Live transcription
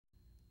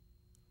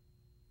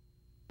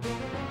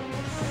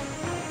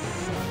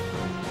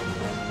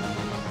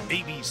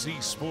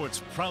ABC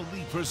Sports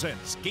proudly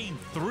presents Game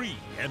 3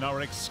 in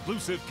our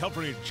exclusive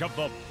coverage of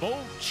the Bowl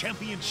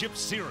Championship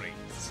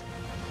Series.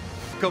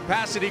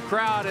 Capacity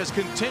crowd has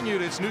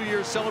continued its New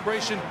Year's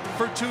celebration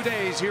for 2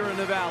 days here in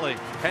the Valley,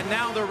 and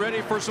now they're ready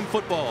for some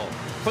football.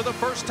 For the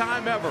first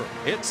time ever,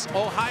 it's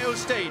Ohio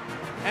State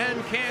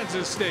and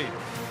Kansas State.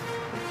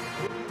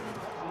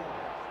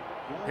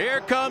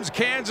 Here comes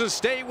Kansas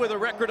State with a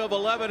record of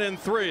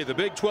 11-3. The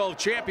Big 12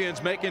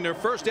 champions making their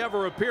first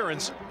ever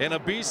appearance in a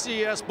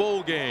BCS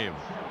bowl game.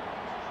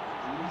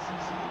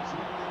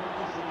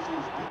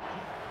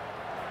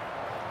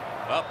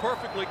 A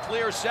perfectly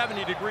clear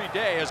 70-degree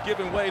day has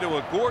given way to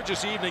a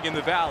gorgeous evening in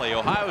the Valley.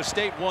 Ohio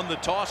State won the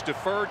toss,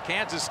 deferred.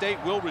 Kansas State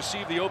will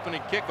receive the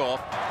opening kickoff.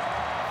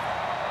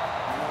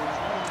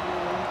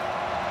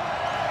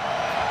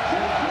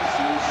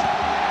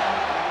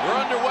 We're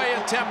underway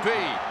in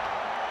Tempe.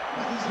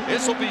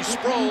 This will be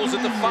Sproles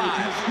at the 5.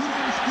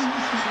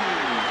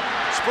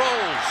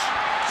 Sproles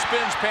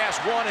spins past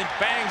one and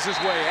bangs his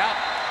way out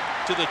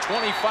to the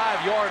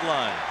 25-yard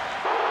line.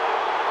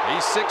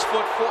 He's 6'4".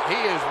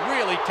 He is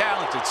really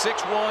talented.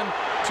 6'1",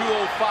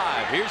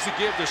 205. Here's the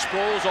give to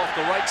Sproles off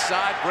the right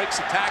side. Breaks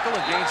the tackle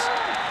and gains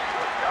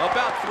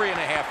about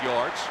 3.5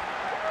 yards.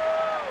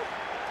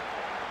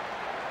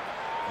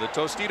 The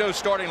Tostitos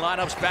starting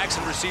lineups, backs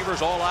and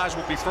receivers, all eyes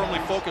will be firmly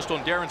focused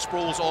on Darren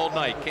Sproles all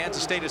night.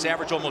 Kansas State has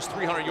averaged almost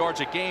 300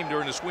 yards a game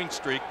during the swing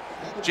streak.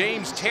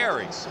 James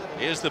Terry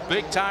is the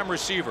big-time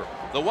receiver.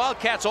 The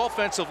Wildcats'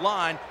 offensive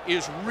line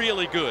is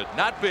really good.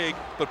 Not big,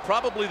 but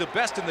probably the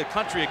best in the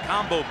country at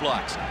combo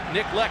blocks.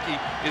 Nick Leckie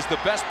is the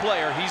best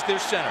player. He's their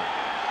center.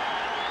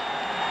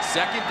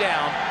 2nd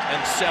down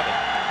and 7.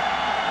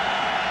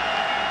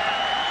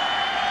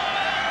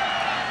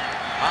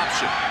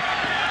 Option.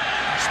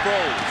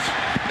 Sproles.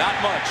 Not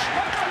much.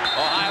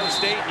 Ohio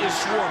State is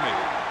swarming.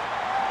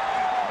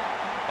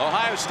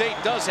 Ohio State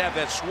does have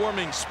that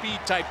swarming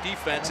speed-type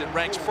defense. It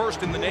ranks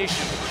first in the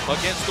nation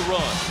against the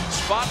run.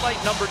 Spotlight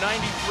number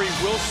 93,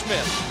 Will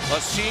Smith,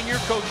 a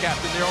senior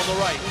co-captain there on the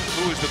right,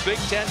 who is the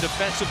Big Ten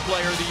Defensive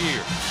Player of the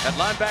Year. At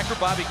linebacker,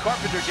 Bobby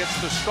Carpenter gets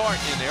the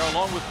start in there,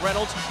 along with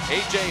Reynolds.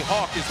 A.J.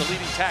 Hawk is the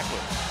leading tackler.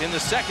 In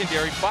the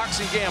secondary, Fox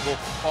and Gamble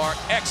are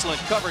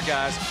excellent cover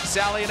guys.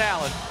 Sally and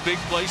Allen,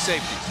 big play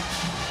safeties.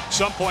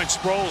 Some point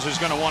Sproles is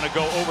going to want to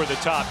go over the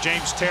top.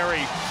 James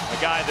Terry, a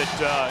guy that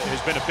has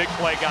been a big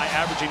play guy,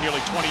 averaging nearly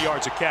 20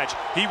 yards a catch.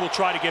 He will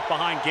try to get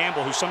behind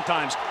Gamble, who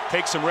sometimes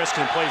takes some risks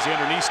and plays the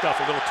underneath stuff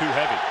a little too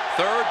heavy.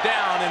 3rd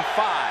down and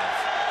 5.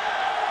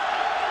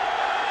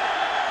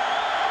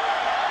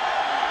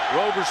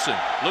 Roberson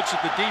looks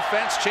at the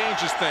defense,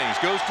 changes things,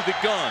 goes to the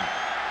gun.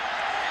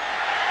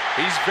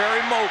 He's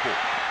very mobile.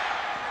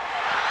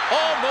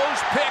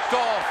 Almost picked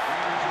off.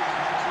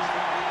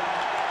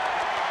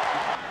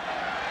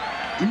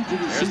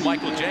 There's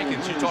Michael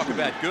Jenkins. You talk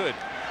about good.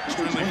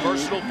 Extremely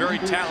versatile, very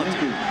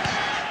talented.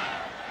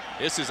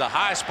 This is a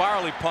high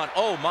spirally punt.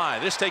 Oh my,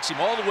 this takes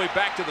him all the way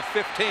back to the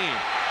 15.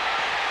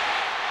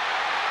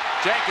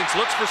 Jenkins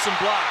looks for some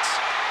blocks.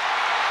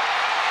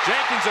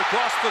 Jenkins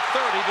across the 30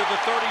 to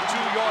the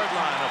 32-yard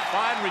line. A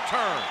fine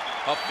return.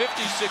 A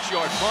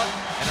 56-yard punt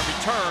and a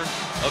return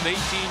of 18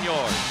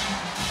 yards.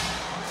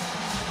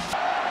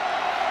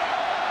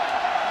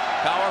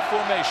 Power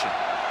formation.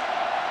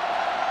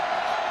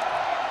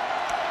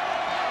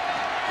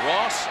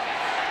 Ross,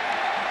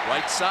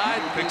 right side,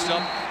 picks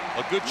up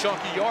a good chunk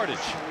of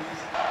yardage.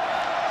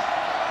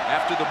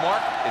 After the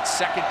mark, it's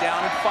 2nd down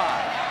and 5.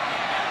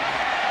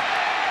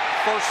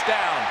 1st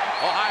down,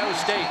 Ohio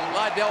State,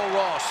 Lydell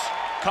Ross.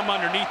 Come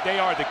underneath, they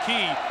are the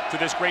key to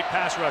this great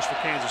pass rush for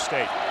Kansas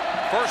State.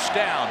 1st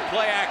down,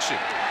 play action.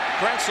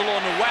 Krenzel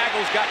on the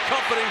waggles, got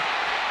company,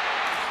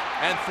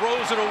 and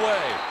throws it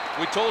away.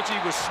 We told you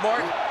he was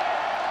smart.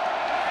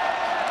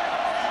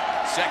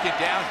 2nd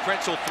down,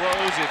 Krenzel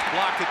throws. It's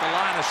blocked at the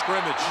line of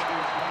scrimmage.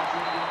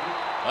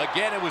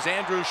 Again, it was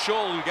Andrew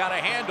Scholl who got a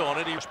hand on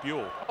it. He was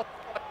Buell.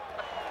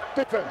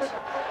 Defense.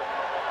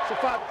 So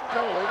 5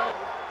 penalty.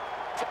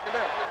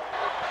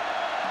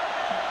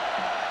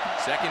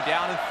 2nd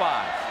down and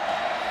 5.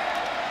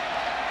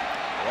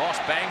 Ross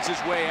bangs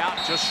his way out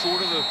just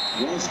short of the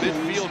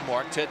midfield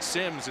mark. Ted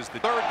Sims is the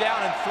 3rd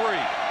down and 3.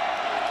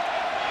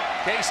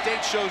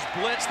 K-State shows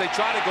blitz. They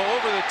try to go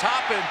over the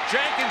top, and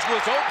Jenkins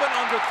was open,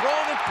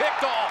 underthrown, and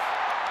picked off.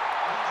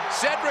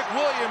 Cedric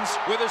Williams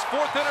with his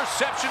 4th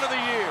interception of the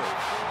year.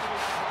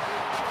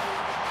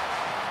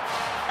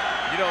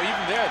 You know,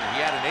 even there,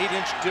 he had an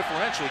 8-inch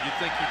differential. You'd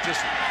think he'd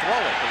just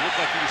throw it. It looked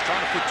like he was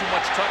trying to put too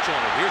much touch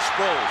on it. Here's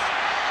Sproles.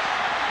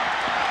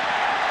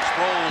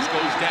 Sproles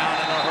goes down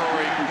in a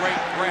hurry. Great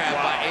grab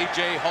by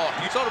A.J. Hawk.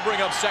 You saw to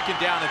bring up 2nd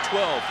down and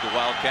 12 for the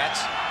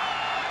Wildcats.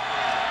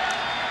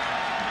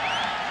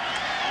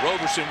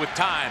 Roberson with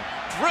time,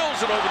 drills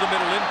it over the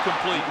middle,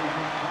 incomplete.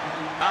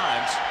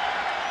 Times,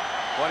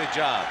 what a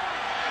job.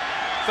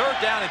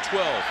 3rd down and 12,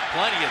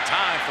 plenty of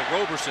time for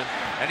Roberson,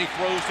 and he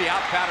throws the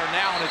out pattern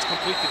now, and it's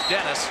complete to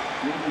Dennis.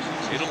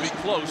 It'll be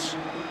close,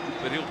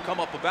 but he'll come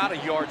up about a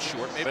yard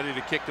short. Ready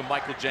to kick to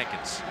Michael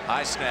Jenkins.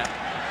 High snap.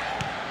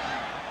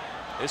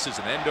 This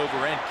is an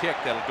end-over-end kick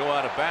that'll go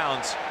out of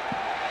bounds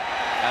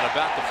at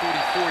about the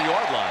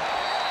 44-yard line.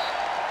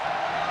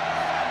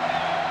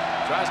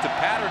 Tries to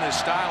pattern his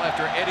style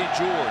after Eddie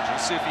George.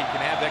 Let's see if he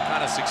can have that kind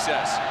of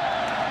success.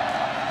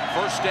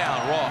 First down,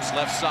 Ross,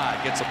 left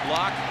side, gets a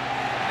block,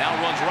 now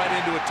runs right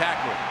into a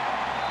tackler.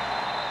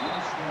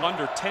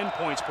 Under 10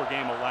 points per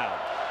game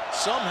allowed.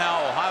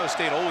 Somehow Ohio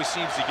State always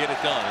seems to get it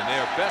done, and they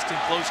are best in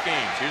close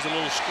games. Here's a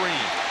little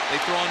screen.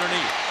 They throw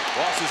underneath.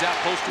 Ross is out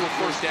close to a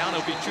first down.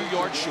 He'll be 2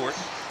 yards short.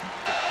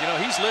 You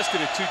know, he's listed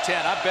at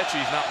 210. I bet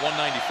you he's not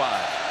 195.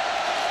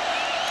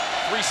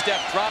 Three-step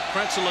drop.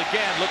 Krenzel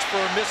again looks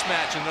for a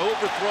mismatch and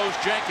overthrows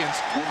Jenkins,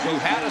 who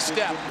had a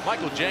step.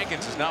 Michael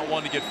Jenkins is not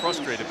one to get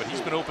frustrated, but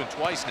he's been open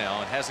twice now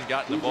and hasn't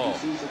gotten the ball.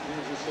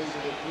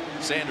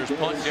 Sanders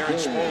punt.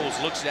 Darren Sproles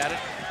looks at it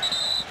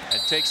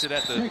and takes it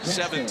at the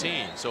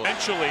 17. So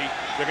eventually,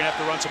 they're going to have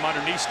to run some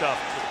underneath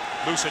stuff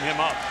to loosen him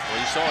up. Well,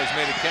 you saw he's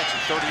made a catch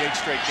in 38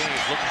 straight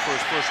games, looking for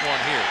his first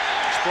one here.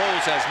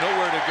 Sproles has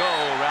nowhere to go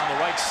around the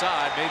right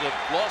side, made it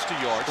lost 2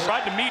 yards.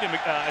 Tried to meet him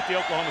at the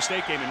Oklahoma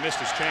State game and missed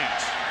his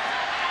chance.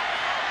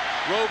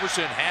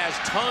 Roberson has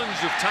tons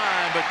of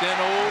time, but then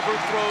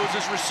overthrows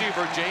his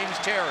receiver, James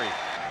Terry.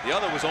 The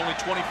other was only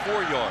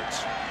 24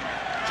 yards.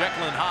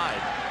 Jekyll and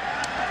Hyde.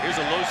 Here's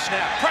a low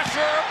snap.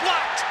 Pressure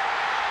blocked.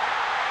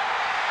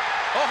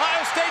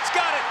 Ohio State's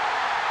got it.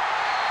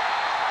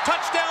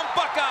 Touchdown,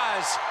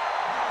 Buckeyes.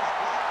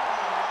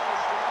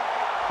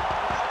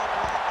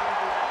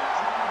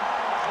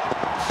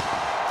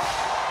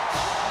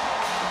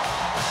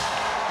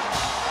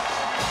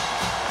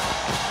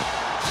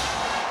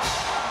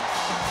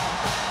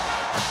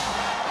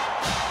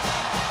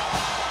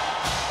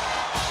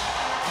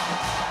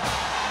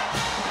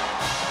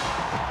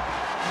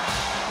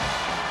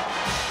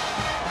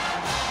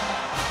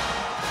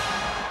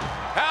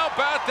 How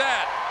about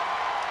that?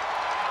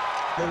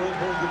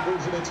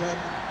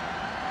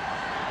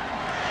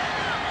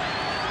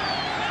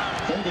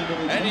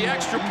 And the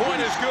extra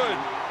point is good.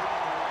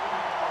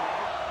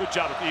 Good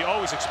job. You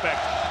always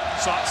expect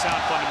sound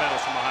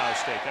fundamentals from Ohio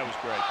State. That was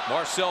great.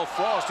 Marcel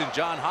Frost and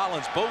John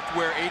Hollins both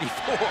wear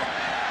 84.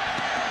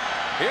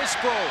 Here's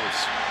Sproles.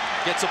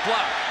 Gets a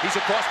block. He's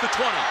across the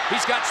 20.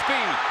 He's got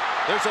speed.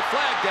 There's a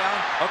flag down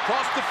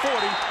across the 40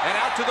 and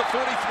out to the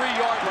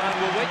 43-yard line.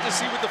 We'll wait to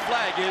see what the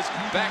flag is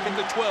back at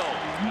the 12.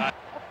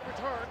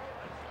 Return.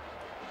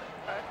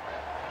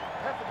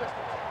 Half the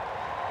distance.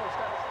 First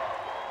down.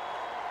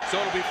 So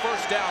it'll be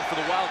first down for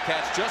the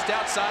Wildcats just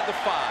outside the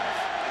 5.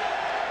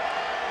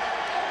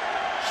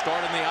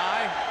 Start in the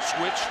eye,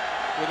 switch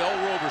with L.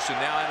 Roberson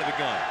now out of the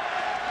gun.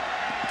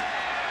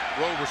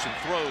 Roberson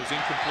throws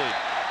incomplete.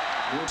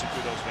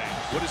 Through those veins.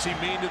 What does he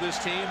mean to this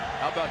team?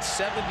 How about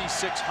 7,600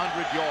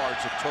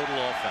 yards of total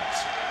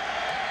offense?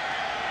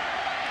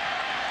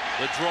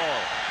 The draw.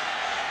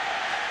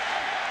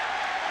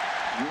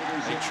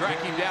 They track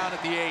him down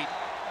at the 8.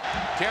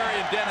 Terry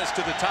and Dennis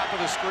to the top of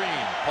the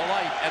screen.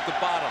 Polite at the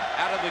bottom,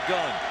 out of the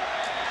gun.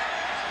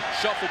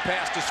 Shuffle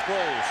pass to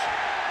Sproles.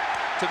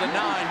 To the 9,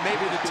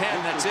 maybe the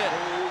 10, that's it.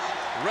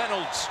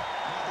 Reynolds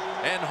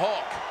and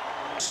Hawk.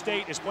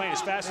 State is playing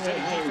as fast as any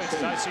defense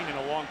I've seen in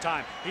a long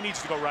time. He needs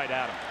to go right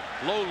at him.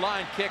 Low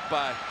line kick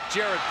by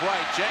Jared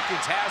Bright.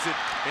 Jenkins has it,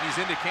 and he's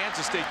into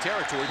Kansas State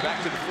territory, back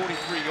to the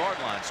 43-yard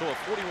line. So a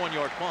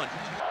 41-yard punt.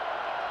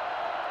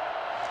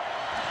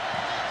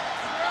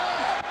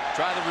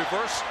 Try the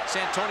reverse,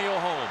 Santonio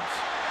Holmes.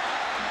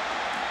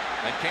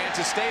 And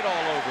Kansas State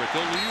all over it.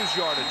 They'll lose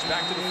yardage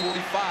back to the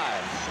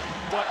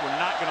 45. But we're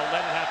not going to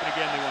let it happen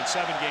again. They won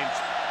 7 games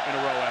in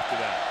a row after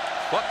that.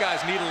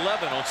 Buckeyes need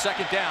 11 on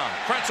second down.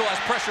 Krenzel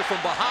has pressure from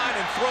behind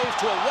and throws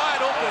to a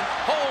wide open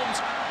Holmes,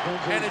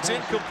 and it's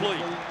incomplete.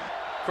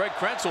 Craig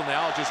Krenzel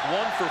now just 1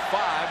 for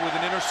 5 with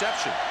an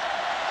interception.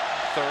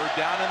 Third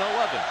down and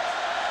 11.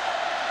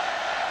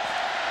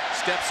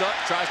 Steps up,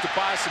 tries to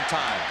buy some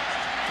time.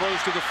 Throws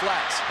to the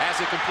flats,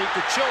 has it complete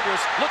to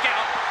Childress. Look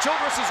out,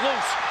 Childress is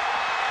loose.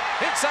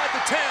 Inside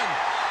the 10.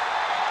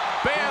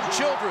 Bam,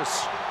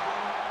 Childress.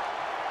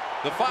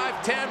 The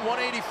 5'10",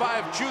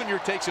 185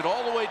 junior takes it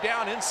all the way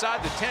down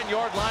inside the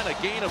 10-yard line, a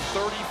gain of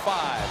 35.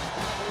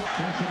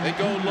 They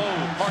go low,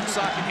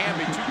 Hartsock and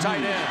Hamby, 2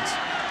 tight ends.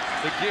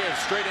 The give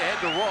straight ahead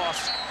to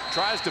Ross,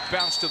 tries to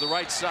bounce to the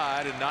right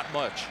side and not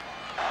much.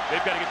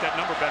 They've got to get that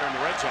number better in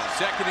the red zone.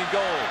 Second and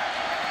goal.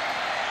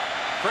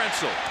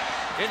 Krenzel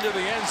into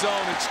the end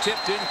zone, it's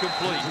tipped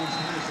incomplete.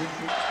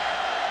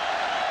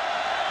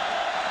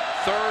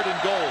 Third and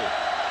goal.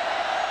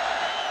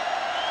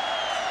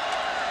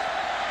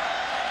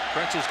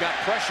 Krenzel's got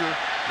pressure,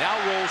 now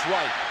rolls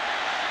right.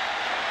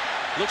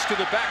 Looks to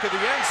the back of the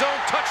end zone,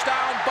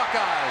 touchdown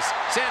Buckeyes.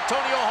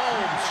 Santonio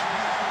Holmes.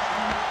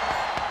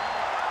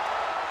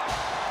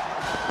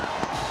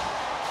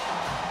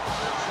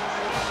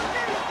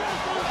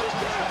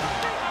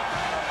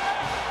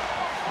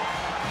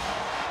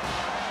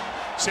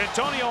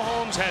 Santonio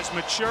Holmes has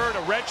matured,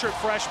 a redshirt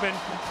freshman.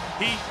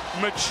 He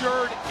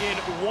matured in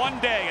 1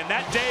 day, and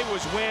that day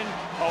was when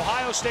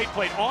Ohio State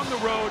played on the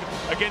road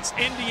against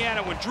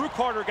Indiana when Drew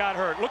Carter got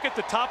hurt. Look at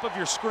the top of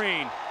your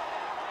screen.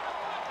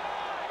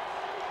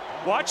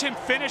 Watch him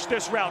finish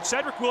this route.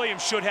 Cedric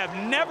Williams should have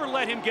never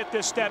let him get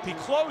this step. He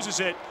closes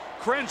it.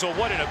 Krenzel,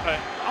 what an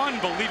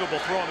unbelievable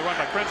throw on the run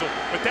by Krenzel,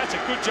 but that's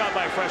a good job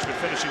by a freshman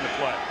finishing the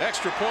play.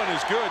 Extra point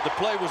is good. The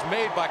play was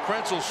made by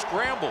Krenzel's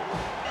scramble.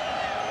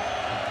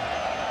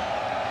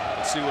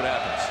 Let's see what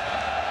happens.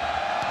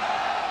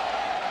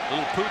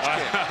 Little pooch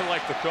kick. I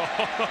like the call.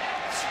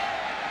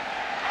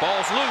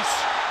 Ball's loose.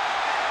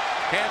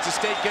 Kansas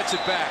State gets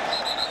it back.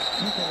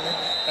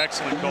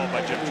 Excellent call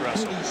by Jim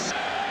Dressel.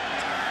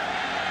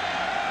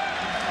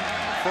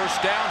 First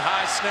down,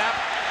 high snap.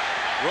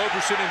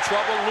 Roberson in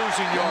trouble,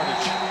 losing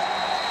yardage.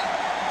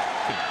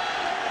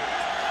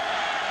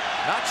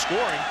 Not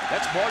scoring,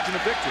 that's margin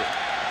of victory.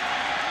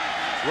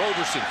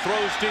 Roberson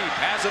throws deep,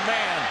 has a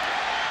man.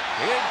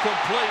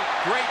 Incomplete,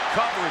 great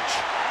coverage.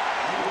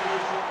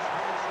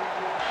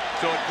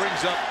 So it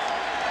brings up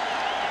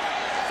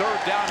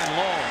third down and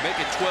long, make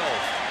it 12.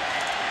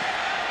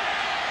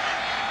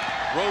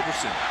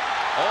 Roberson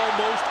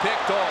almost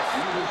picked off.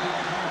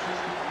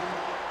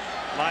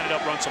 Line it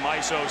up, run some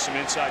ISO, some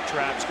inside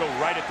traps, go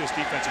right at this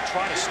defense and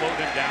try to slow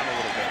them down a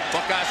little bit.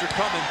 Buckeyes are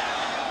coming.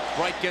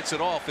 Bright gets it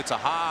off. It's a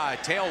high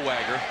tail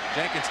wagger.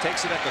 Jenkins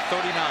takes it at the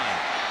 39.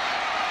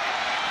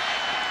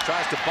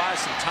 Tries to buy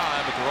some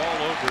time, but they're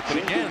all over it. But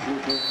again,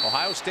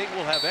 Ohio State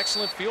will have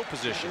excellent field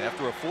position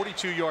after a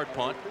 42-yard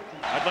punt.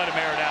 I'd let him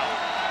air it out.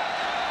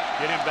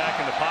 Get him back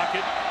in the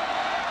pocket.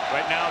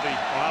 Right now, the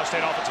Ohio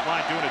State offensive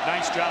line doing a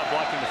nice job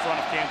blocking the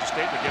front of Kansas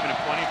State. They're giving him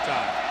plenty of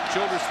time.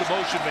 Childress the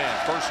motion man.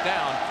 First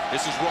down.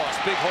 This is Ross.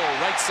 Big hole,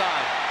 right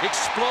side.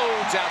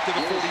 Explodes out to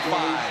the 45.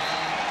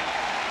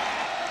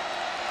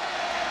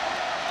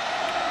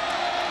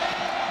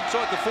 So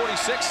at the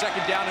 46,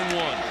 second down and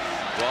 1.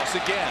 Ross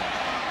again.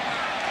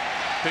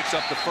 Picks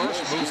up the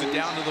first, moves it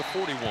down to the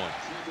 41.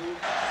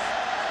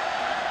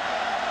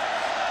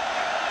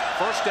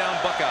 First down,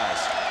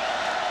 Buckeyes.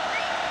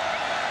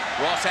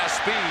 Ross has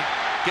speed,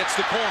 gets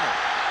the corner.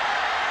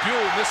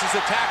 Buell misses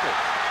the tackle.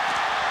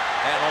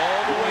 And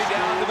all the way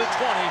down to the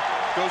 20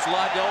 goes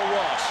Lydell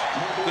Ross,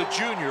 the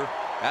junior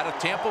out of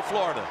Tampa,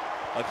 Florida.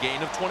 A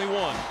gain of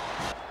 21.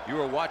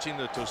 You are watching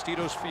the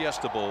Tostitos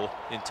Fiesta Bowl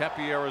in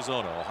Tempe,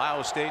 Arizona.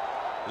 Ohio State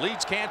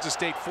leads Kansas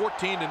State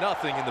 14-0,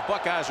 and the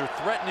Buckeyes are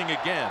threatening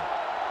again.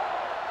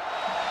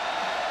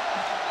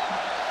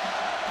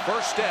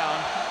 First down,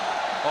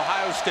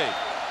 Ohio State.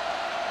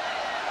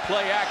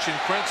 Play action.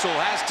 Krenzel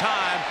has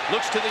time.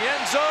 Looks to the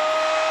end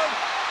zone.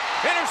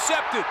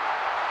 Intercepted.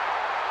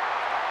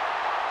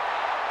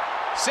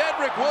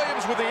 Cedric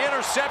Williams with the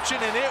interception,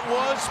 and it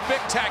was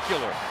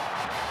spectacular.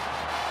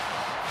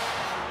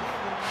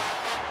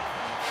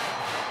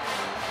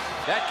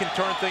 That can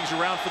turn things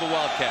around for the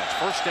Wildcats.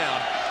 First down.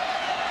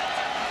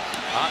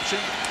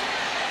 Option.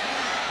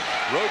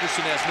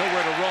 Roberson has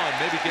nowhere to run.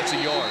 Maybe gets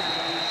a yard.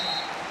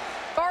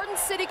 Garden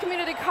City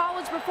Community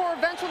College before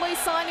eventually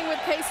signing with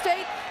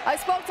K-State. I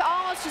spoke to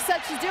Alma. She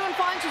said she's doing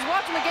fine. She's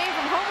watching the game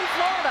from home in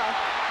Florida.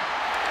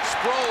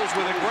 Sproles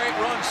with a great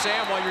run,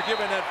 Sam, while you're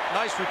giving that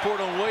nice report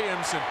on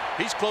Williams, and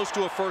he's close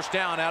to a first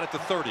down out at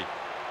the 30.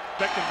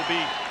 Expect them to be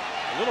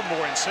a little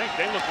more in sync.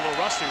 They look a little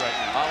rusty right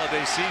now.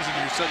 Holiday season,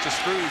 you're such a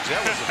Scrooge.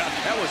 That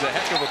was a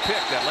heck of a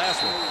pick, that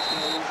last one.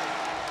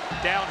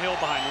 Downhill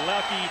behind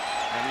Lucky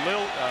and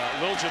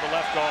Lilja, the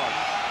left guard.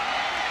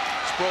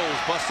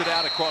 Sproles busted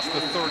out across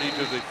the 30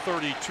 to the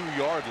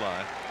 32-yard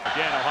line.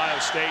 Again, Ohio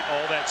State,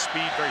 all that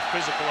speed, very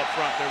physical up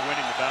front. They're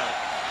winning the battle.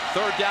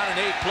 Third down and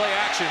 8, play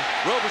action.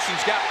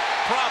 Roberson's got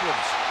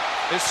problems.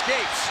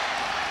 Escapes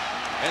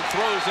and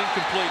throws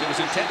incomplete. It was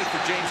intended for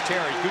James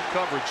Terry. Good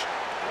coverage.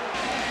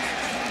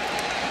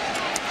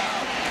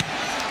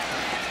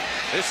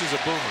 This is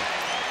a boomer.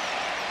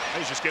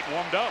 He's just getting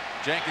warmed up.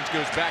 Jenkins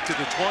goes back to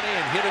the 20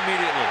 and hit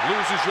immediately.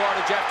 Loses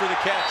yardage after the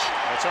catch.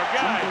 That's our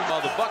guy.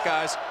 The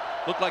Buckeyes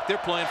look like they're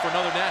playing for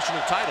another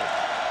national title.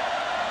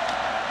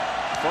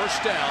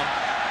 First down.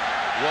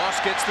 Ross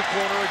gets the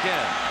corner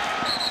again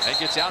and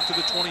gets out to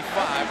the 25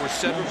 where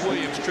Cedric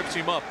Williams trips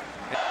him up.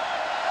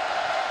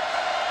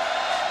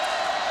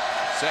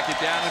 Second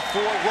down and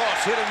 4. Ross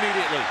hit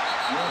immediately.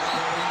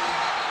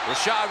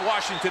 Rashad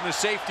Washington, the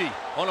safety,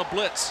 on a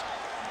blitz.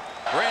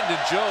 Brandon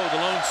Joe, the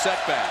lone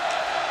setback.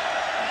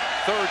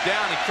 Third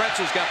down, and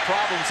Krenzel's got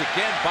problems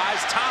again.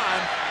 Buys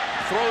time.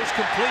 Throws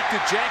complete to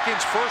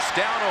Jenkins. First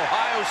down,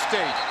 Ohio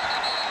State.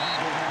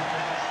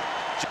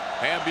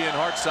 Hamby and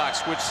Hartsock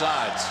switch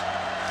sides.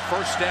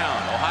 First down,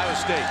 Ohio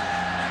State.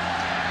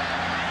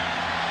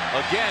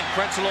 Again,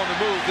 Krenzel on the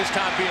move, this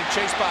time being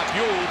chased by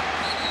Buell,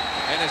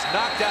 and is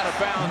knocked out of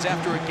bounds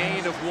after a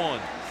gain of 1.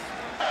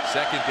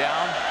 Second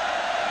down.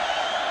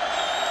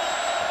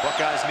 The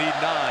Buckeyes need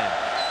 9.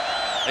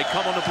 They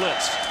come on the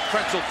blitz.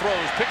 Krenzel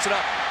throws, picks it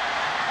up.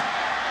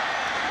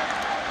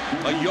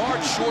 A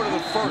yard short of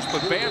the first,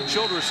 but Bam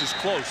Childress is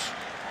close.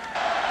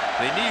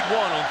 They need 1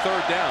 on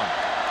third down.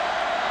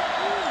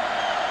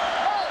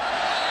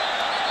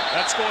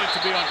 That's going to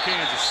be on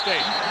Kansas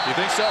State. You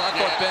think so? I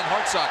thought Ben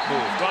Hartsock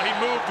moved. Well, he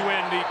moved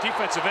when the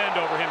defensive end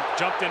over him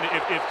jumped in.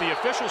 If the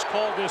officials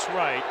called this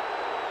right,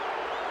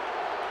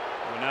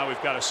 well, now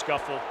we've got a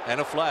scuffle.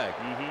 And a flag.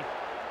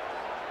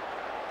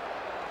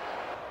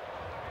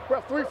 We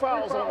have 3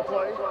 fouls on the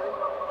play.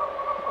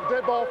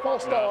 Dead ball,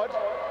 false start,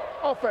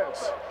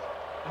 offense.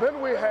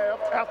 Then we have,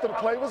 after the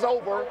play was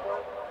over,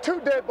 2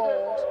 dead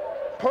balls,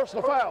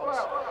 personal fouls.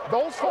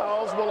 Those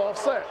fouls will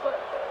offset.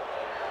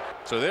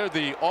 So they're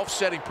the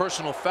offsetting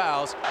personal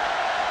fouls.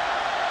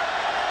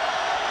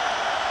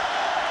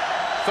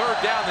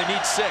 3rd down, they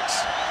need 6.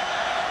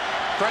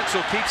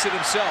 Krenzel keeps it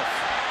himself.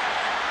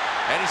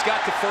 And he's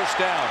got the 1st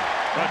down.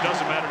 Well, it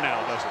doesn't matter now,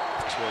 does it?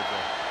 It's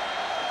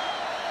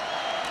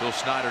Bill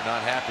Snyder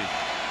not happy.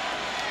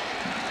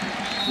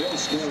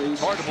 It's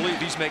hard to believe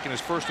he's making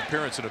his first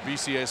appearance in a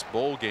BCS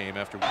bowl game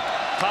after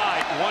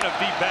tied one of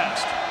the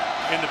best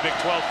in the Big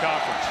 12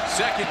 Conference.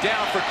 2nd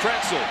down for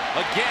Krenzel.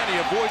 Again, he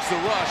avoids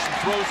the rush and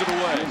throws it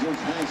away.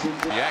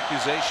 The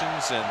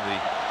accusations and the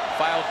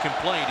filed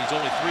complaint, he's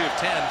only 3 of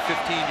 10,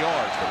 15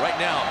 yards. But right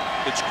now,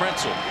 it's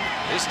Krenzel.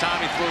 This time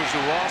he throws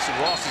to Ross,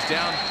 and Ross is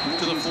down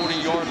to the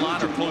 40-yard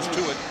line or close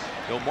to it.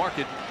 He'll mark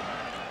it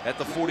at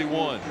the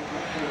 41.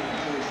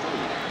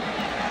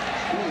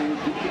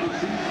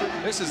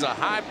 This is a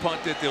high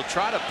punt that they'll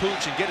try to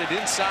pooch and get it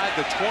inside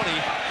the 20.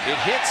 It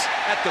hits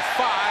at the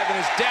 5 and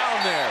is down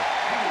there.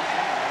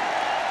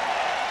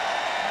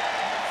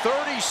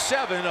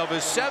 37 of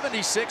his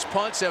 76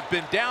 punts have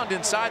been downed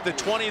inside the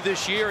 20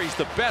 this year. He's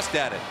the best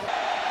at it.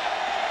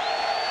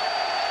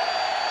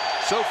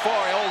 So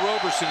far, L.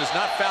 Roberson has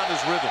not found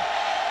his rhythm.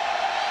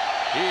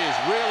 He is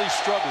really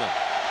struggling.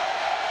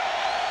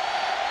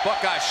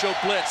 Buckeyes show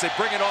blitz. They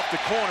bring it off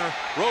the corner.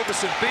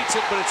 Roberson beats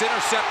it, but it's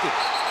intercepted.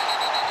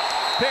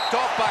 Picked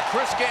off by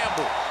Chris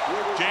Gamble.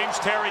 James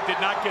Terry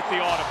did not get the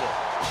audible.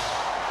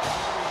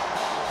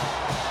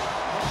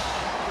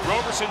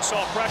 Roberson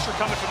saw pressure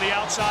coming from the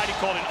outside. He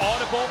called an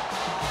audible,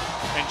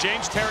 and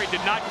James Terry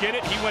did not get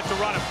it. He went to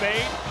run a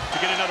fade to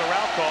get another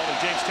route call, and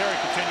James Terry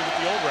continued with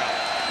the old route.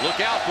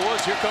 Look out, boys.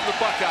 Here come the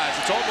Buckeyes.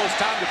 It's almost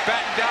time to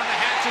batten down the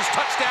hatches.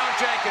 Touchdown,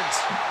 Jenkins.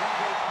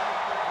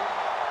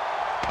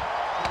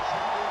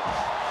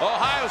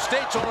 Ohio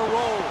State's on a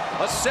roll.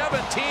 A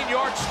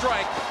 17-yard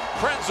strike.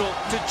 Krenzel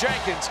to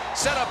Jenkins,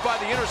 set up by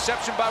the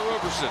interception by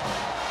Roberson.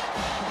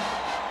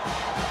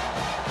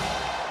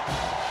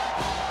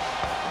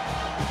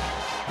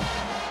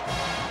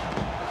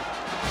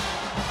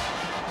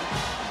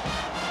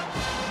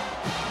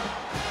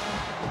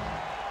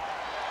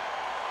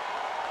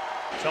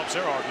 This helps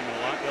their argument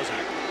a lot, doesn't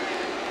it?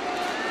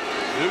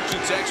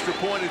 Nugent's extra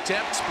point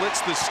attempt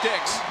splits the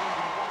sticks.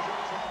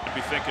 I'd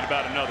be thinking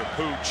about another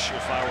pooch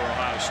if I were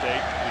Ohio State.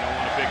 You don't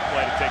want a big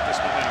play to take this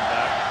momentum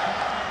back.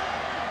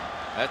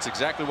 That's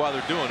exactly why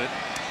they're doing it.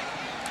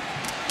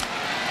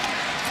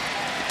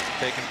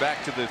 Taken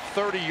back to the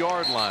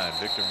 30-yard line.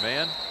 Victor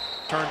Mann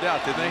turned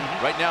out, didn't they?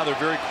 Right now they're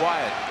very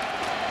quiet.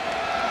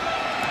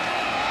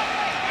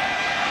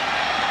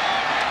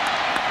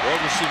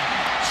 Roberson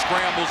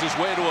scrambles his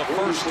way to a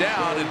 1st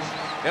down, and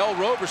L.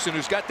 Roberson,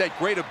 who's got that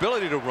great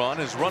ability to run,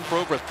 has run for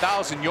over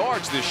 1,000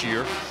 yards this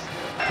year.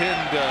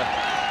 Pinned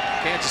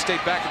Kansas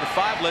State back in the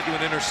 5, led to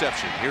an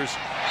interception. Here's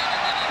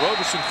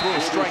Roberson threw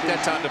a strike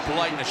that time to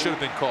Polite, and it should have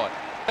been caught.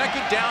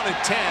 2nd down and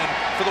 10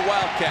 for the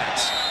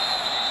Wildcats.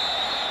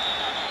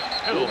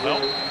 It'll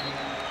help.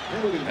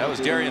 That was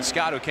Darian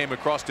Scott who came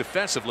across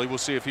defensively. We'll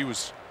see if he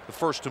was the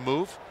first to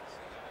move.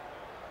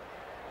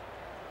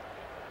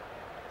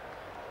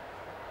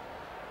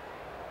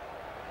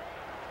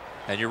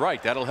 And you're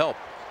right, that'll help.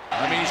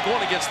 I mean, he's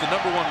going against the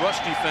 #1 rush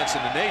defense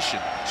in the nation,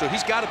 so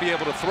he's got to be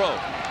able to throw.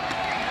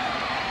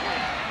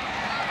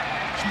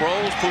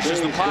 Sproles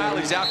pushes the pile.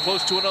 He's out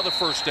close to another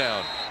 1st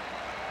down.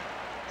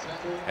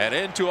 And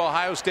into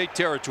Ohio State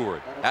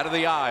territory. Out of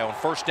the eye on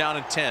 1st down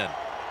and 10.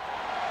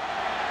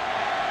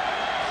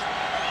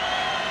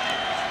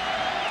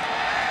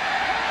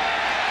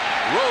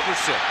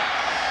 Roberson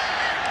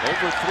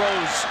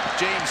overthrows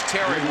James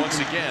Terry once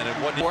again. And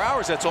 4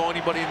 hours, that's all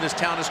anybody in this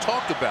town has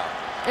talked about.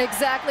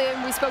 Exactly,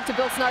 and we spoke to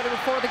Bill Snyder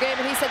before the game,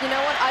 and he said, you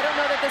know what, I don't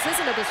know that this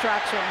isn't a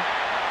distraction.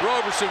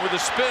 Roberson with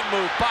a spin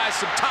move, buys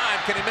some time.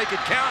 Can he make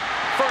it count?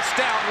 1st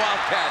down,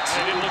 Wildcats.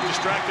 He didn't look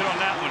distracted on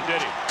that one,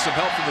 did he? Some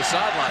help from the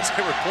sidelines.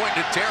 They were pointing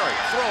at Terry.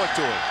 Throw it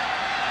to him.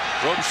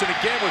 Roberson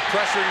again with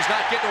pressure. He's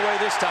not getting away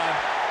this time.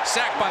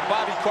 Sacked by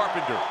Bobby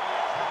Carpenter.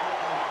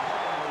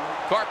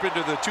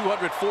 Carpenter, the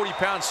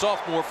 240-pound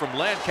sophomore from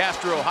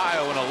Lancaster,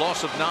 Ohio, and a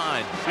loss of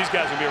 9. These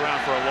guys will be around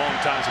for a long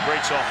time. It's a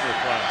great sophomore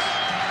class.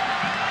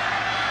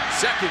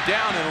 2nd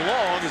down and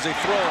long as they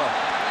throw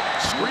a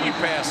screen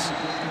pass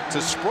to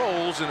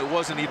Sproles, and it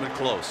wasn't even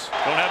close.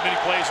 Don't have many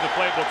plays in the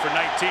playbook for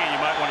 19. You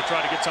might want to try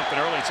to get something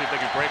early and see if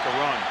they can break a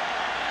run.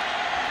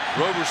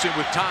 Roberson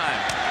with time.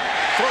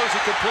 Throws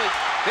it complete.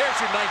 There's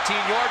your 19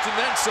 yards and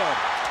then some.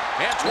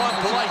 Antoine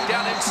Polite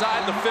down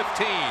inside the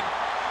 15.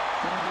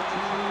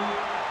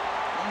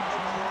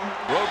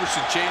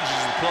 Roberson changes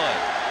the play.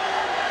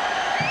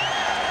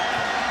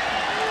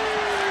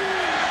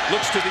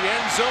 Looks to the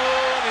end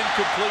zone.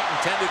 Incomplete,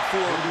 intended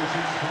for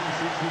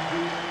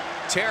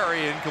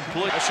Terry.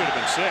 Incomplete. That should have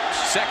been 6.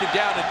 2nd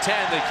down and 10.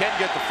 They can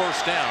get the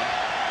 1st down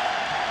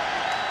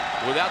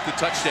without the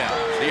touchdown.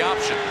 The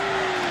option.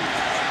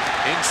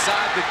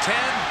 Inside the 10.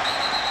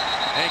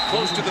 And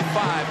close to the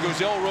 5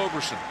 goes L.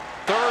 Roberson.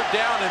 3rd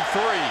down and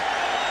 3.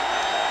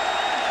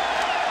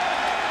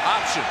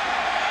 Option.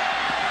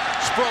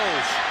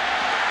 Sproles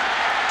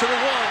to the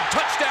 1.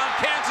 Touchdown,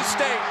 Kansas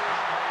State.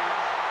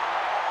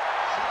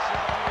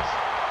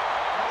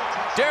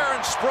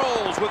 Darren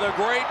Sproles with a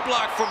great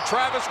block from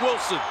Travis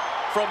Wilson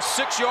from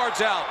 6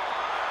 yards out.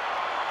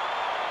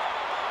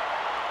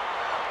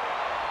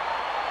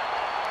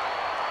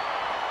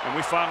 And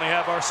we finally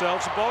have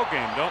ourselves a ball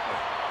game, don't we?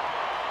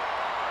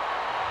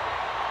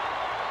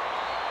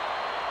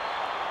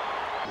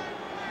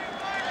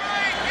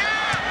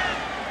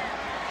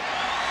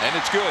 And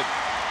it's good.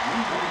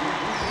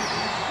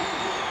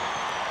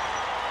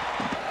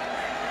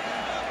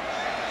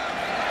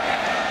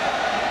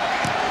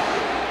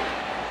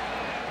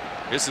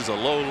 This is a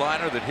low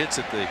liner that hits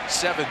at the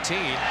 17.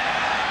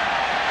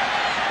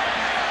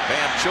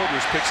 Bam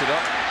Childress picks it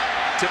up,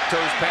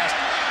 tiptoes past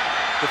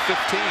the 15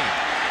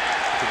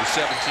 to the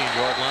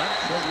 17-yard line.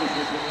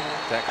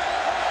 Tackle.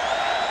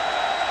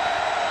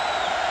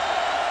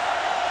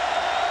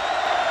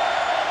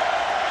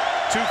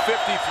 2:53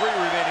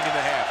 remaining in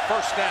the half.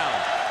 1st down.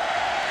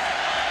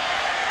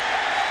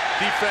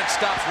 Defense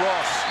stops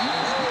Ross.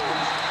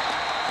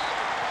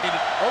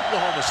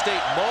 Oklahoma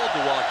State mauled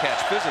the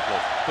Wildcats physically,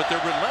 but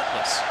they're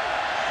relentless.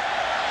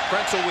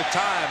 Krenzel with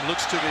time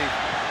looks to the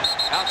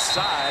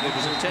outside. It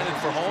was intended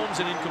for Holmes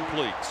and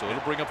incomplete, so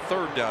it'll bring up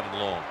 3rd down and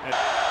long.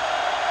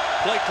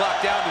 Play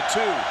clock down to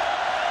 2.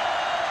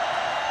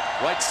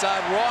 Right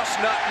side Ross,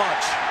 not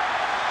much.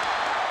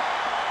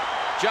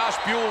 Josh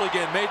Buell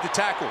again made the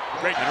tackle.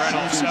 Great, and right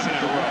off 7 in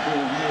a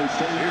row.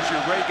 Here's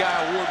your Ray Guy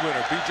Award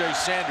winner, B.J.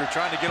 Sander,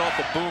 trying to get off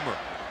the boomer.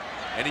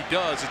 And he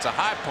does. It's a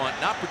high punt,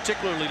 not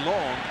particularly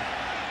long.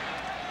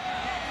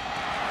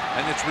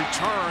 And it's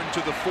returned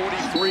to the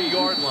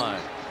 43-yard line.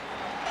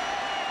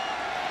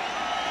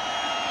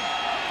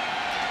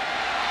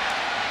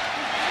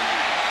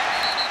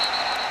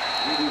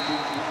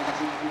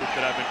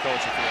 That I've been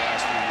coaching for the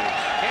last few years.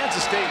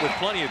 Kansas State with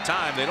plenty of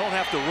time. They don't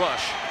have to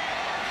rush.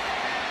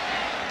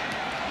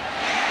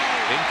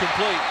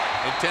 Incomplete.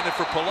 Intended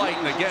for Polite,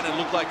 and again it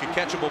looked like a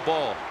catchable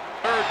ball.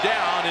 3rd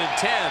down and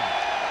 10.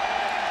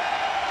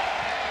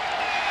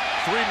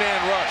 3-man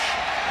rush.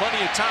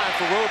 Plenty of time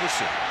for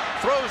Roberson.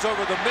 Throws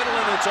over the middle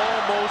and it's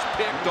almost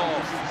picked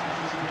off.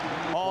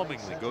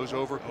 Calmingly goes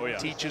over,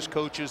 teaches,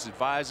 coaches,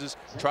 advises,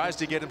 tries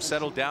to get him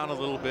settled down a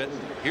little bit.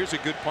 Here's a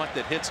good punt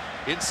that hits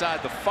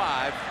inside the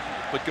 5,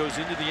 but goes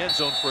into the end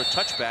zone for a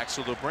touchback,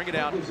 so they'll bring it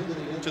out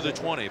to the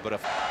 20. But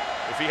if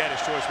he had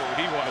his choice, what would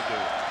he want to do?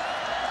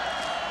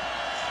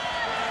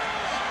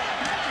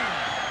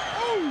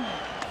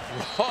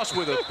 Ross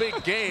with a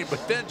big game,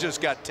 but then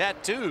just got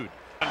tattooed.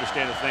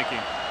 Understand the thinking.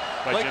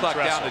 Play clock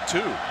down to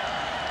 2.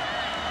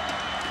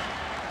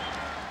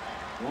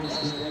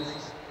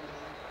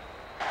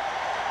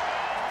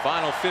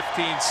 Final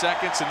 15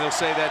 seconds, and they'll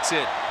say that's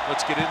it.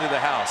 Let's get into the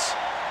house.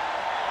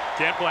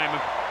 Can't blame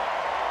him.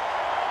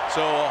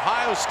 So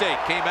Ohio State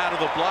came out of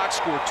the block,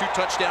 scored 2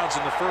 touchdowns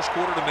in the 1st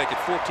quarter to make it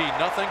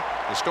 14-0.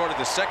 They started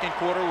the 2nd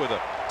quarter with a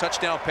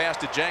touchdown pass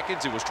to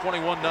Jenkins. It was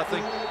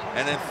 21-0.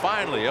 And then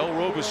finally, L.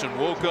 Roberson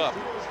woke up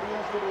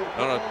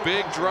on a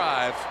big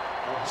drive,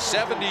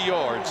 70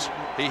 yards.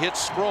 He hit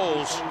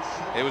Sproles.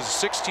 It was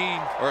a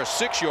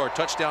 6-yard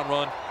touchdown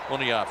run on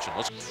the option.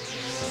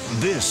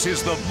 This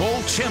is the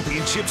Bowl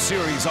Championship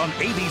Series on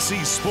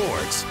ABC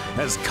Sports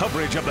as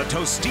coverage of the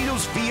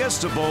Tostitos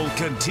Fiesta Bowl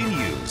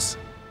continues.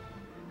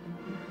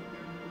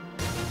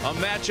 A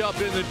matchup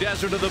in the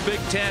desert of the Big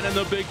Ten and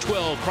the Big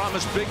 12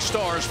 promised big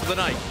stars for the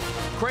night.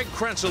 Craig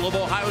Krenzel of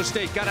Ohio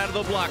State got out of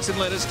the blocks and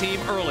led his team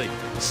early.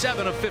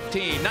 7 of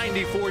 15,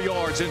 94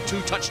 yards and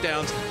 2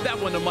 touchdowns. That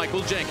one to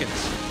Michael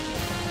Jenkins.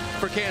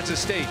 For Kansas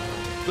State,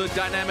 the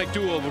dynamic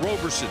duo of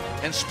Roberson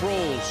and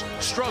Sproles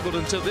struggled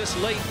until this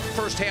late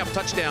 1st half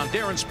touchdown.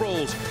 Darren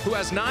Sproles, who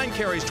has 9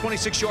 carries,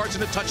 26 yards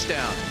and a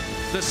touchdown.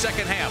 The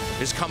 2nd half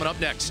is coming up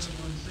next.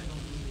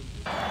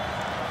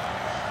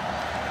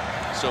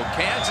 So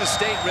Kansas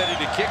State ready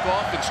to kick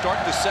off and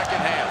start the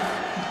 2nd half.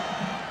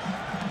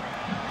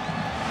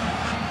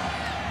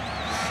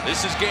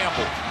 This is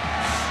Gamble.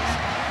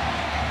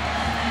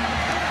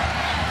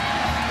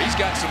 He's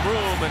got some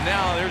room, and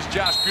now there's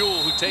Josh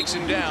Buell who takes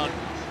him down.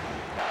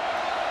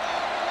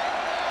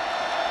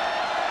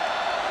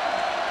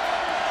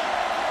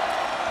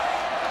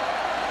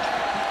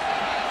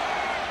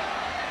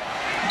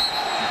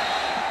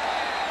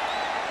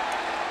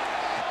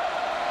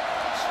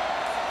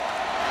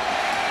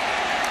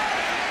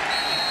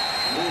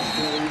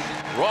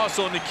 Ross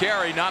on the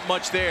carry, not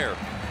much there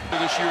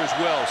this year as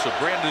well. So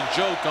Brandon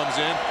Joe comes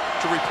in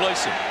to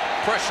replace him.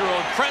 Pressure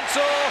on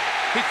Krenzel.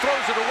 He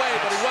throws it away,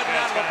 but he wasn't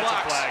out of the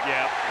blocks. That's a flag,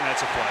 yeah,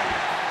 that's a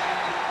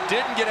flag.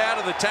 Didn't get out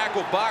of the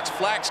tackle box.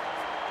 Flags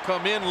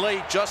come in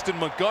late. Justin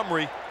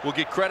Montgomery will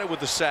get credit with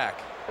the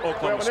sack.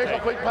 Oklahoma State.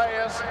 Incomplete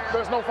pass,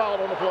 there's no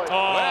foul on the play.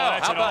 Oh, well,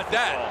 that's how about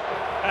that?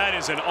 Call. That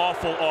is an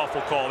awful,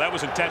 awful call. That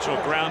was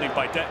intentional grounding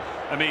by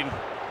I mean,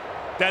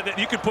 that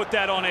you could put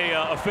that on a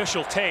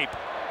official tape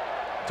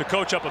to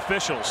coach up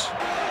officials.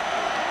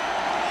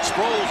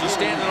 Sproles is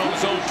standing on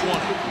his own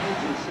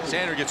 20.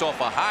 Sander gets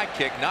off a high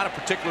kick, not a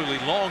particularly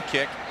long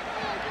kick.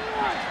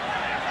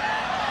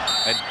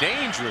 And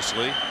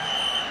dangerously,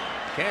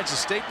 Kansas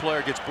State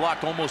player gets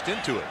blocked almost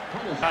into it.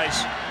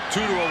 Nice. 2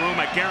 to a room.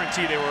 I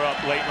guarantee they were up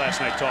late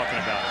last night talking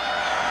about it.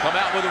 Come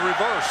out with a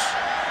reverse.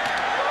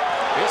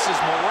 This is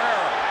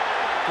Morera.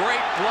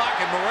 Great block,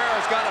 and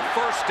Morera's got a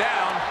first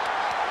down.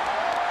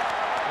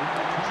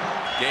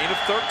 Gain of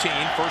 13,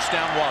 first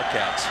down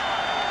Wildcats.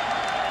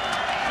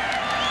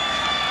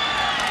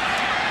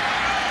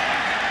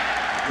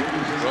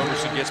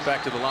 Roberson gets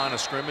back to the line of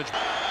scrimmage.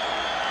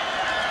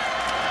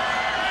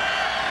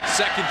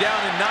 Second down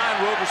and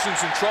 9.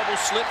 Roberson's in trouble,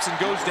 slips and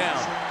goes down.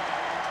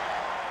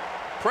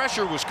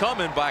 Pressure was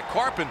coming by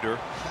Carpenter,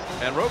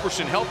 and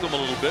Roberson helped him a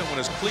little bit when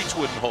his cleats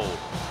wouldn't hold.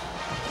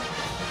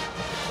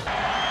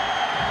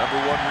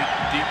 #1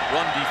 deep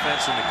run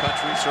defense in the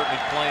country, certainly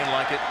playing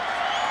like it.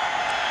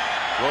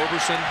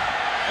 Roberson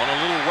on a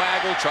little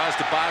waggle, tries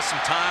to buy some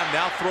time,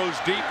 now throws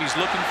deep. He's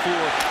looking for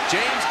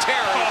James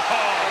Terry,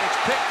 and it's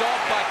picked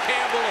off by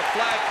Campbell. A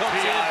flag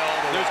comes in.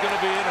 There's going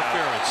to be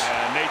interference.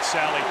 Nate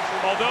Sally.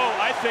 Although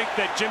I think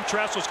that Jim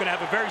Tressel's going to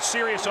have a very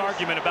serious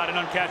argument about an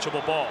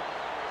uncatchable ball.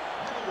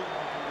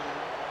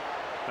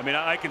 I mean,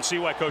 I can see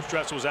why Coach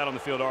Tressel was out on the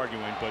field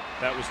arguing, but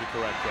that was the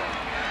correct call.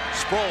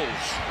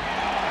 Sproles.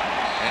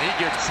 And he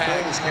gets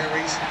tagged.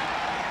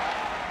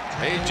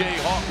 A.J.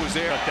 Hawk was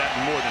there. Cut that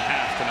in more than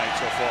half tonight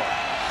so far.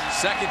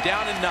 Second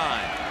down and 9.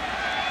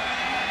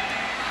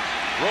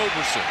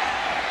 Roberson.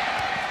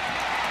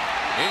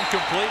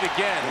 Incomplete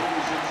again.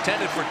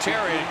 Intended for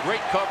Terry.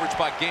 Great coverage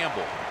by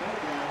Gamble.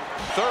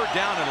 Third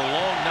down and a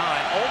long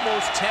 9.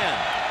 Almost 10.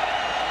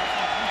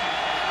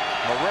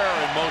 Morera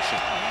in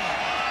motion.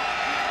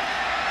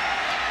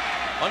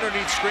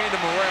 Underneath screen to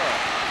Morera.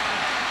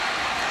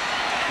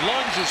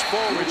 Lunges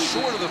forward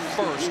short of the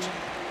first.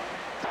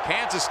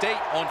 Kansas State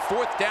on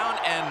 4th down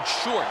and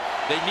short.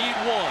 They need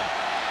 1.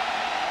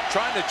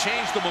 Trying to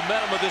change the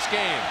momentum of this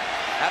game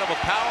out of a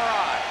power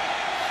eye.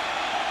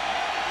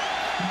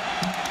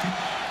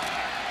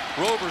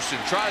 Roberson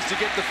tries to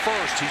get the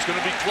first. He's going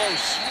to be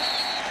close.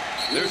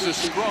 There's a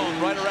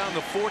scrum right around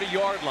the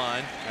 40-yard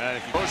line.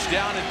 First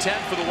down and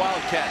 10 for the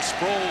Wildcats.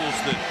 Sproles,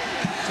 the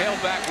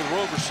tailback with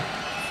Roberson.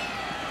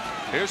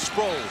 Here's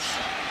Sproles.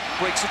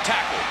 Breaks a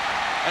tackle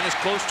and is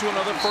close to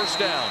another first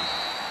down.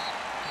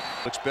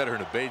 Looks better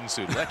in a bathing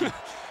suit.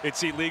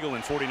 It's illegal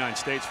in 49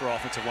 states for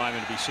offensive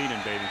linemen to be seen in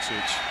bathing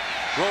suits.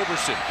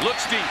 Roberson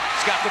looks deep.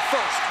 He's got the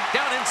first.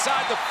 Down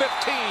inside the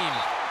 15.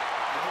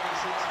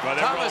 Well,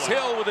 Thomas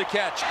Hill with a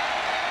catch.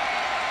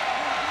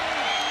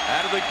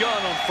 Out of the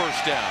gun on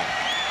first down.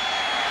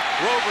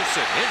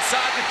 Roberson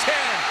inside the 10.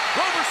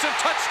 Roberson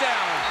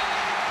touchdown.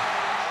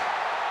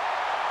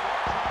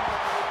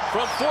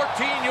 From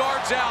 14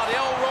 yards out,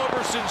 L.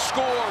 Roberson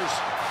scores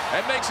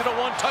and makes it a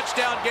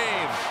 1-touchdown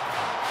game.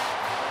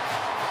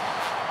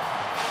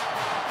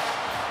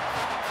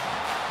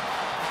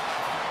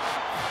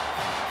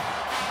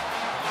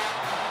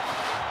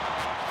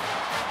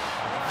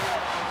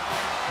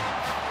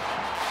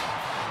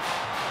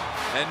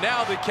 And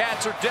now the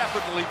Cats are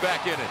definitely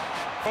back in it.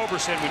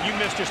 Roberson, when you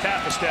miss just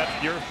half a step,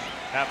 you're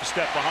half a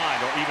step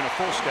behind, or even a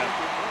full step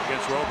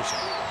against Roberson.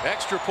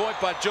 Extra point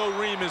by Joe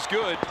Ream is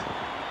good.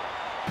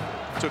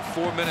 Took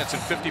 4 minutes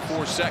and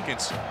 54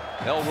 seconds.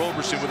 L.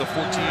 Roberson with a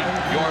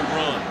 14-yard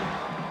run.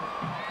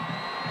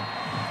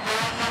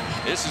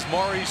 This is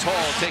Maurice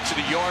Hall, takes it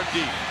a yard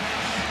deep.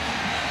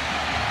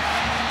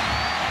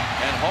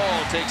 And Hall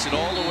takes it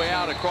all the way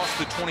out across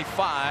the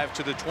 25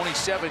 to the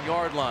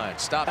 27-yard line.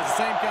 Stop. The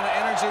same kind of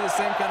energy, the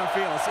same kind of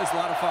feel. It's a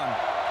lot of fun.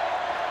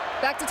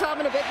 Back to Tom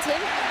in a bit, Tim.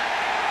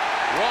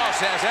 Ross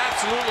has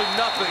absolutely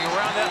nothing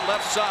around that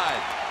left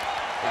side.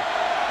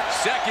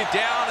 Second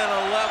down and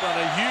 11.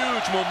 A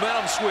huge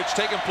momentum switch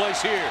taking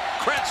place here.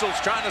 Krenzel's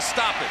trying to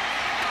stop it.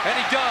 And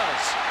he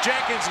does.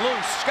 Jenkins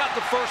loose. Got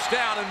the first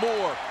down and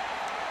more.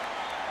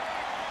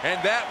 And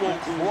that will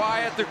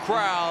quiet the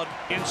crowd.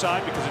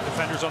 Inside, because the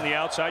defender's on the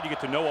outside, you get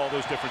to know all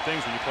those different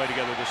things when you play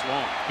together this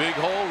long. Big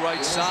hole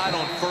right side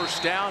on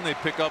first down. They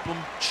pick up a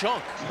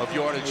chunk of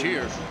yardage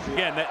here.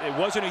 Again, it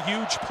wasn't a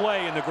huge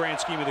play in the grand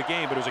scheme of the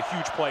game, but it was a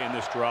huge play in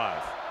this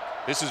drive.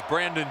 This is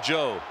Brandon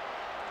Joe.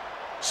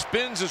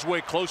 Spins his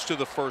way close to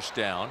the first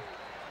down.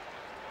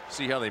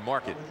 See how they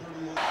mark it.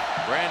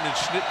 Brandon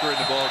Schnitger in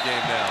the ball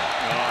game now.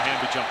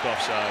 Hamby jumped off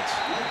sides.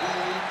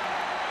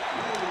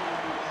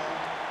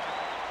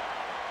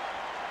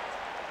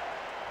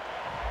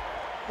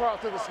 Prior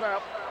to the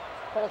snap,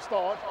 false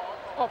start,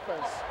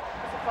 offense.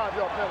 It's a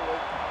 5-yard penalty.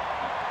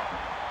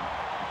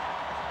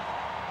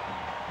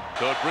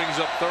 So it brings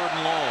up 3rd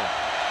and long.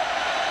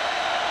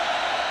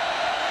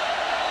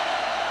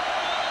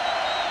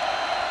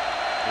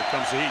 Here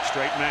comes the heat,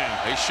 straight man.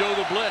 They show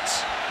the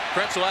blitz.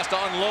 Krenzel has to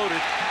unload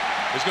it.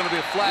 There's going to be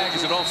a flag.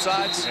 Is it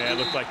offsides? Yeah, it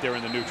looked like they're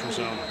in the neutral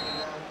zone.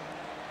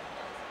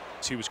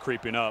 He was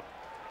creeping up.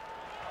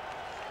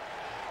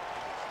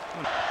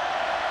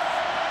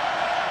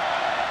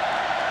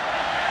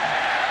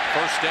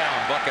 First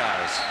down,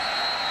 Buckeyes.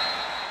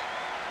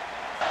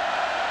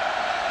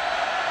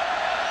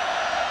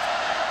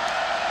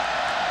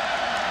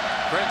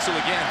 Krenzel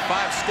again,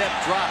 5-step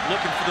drop,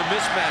 looking for the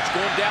mismatch,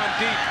 going down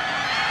deep.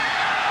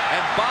 And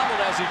bobbled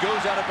as he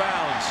goes out of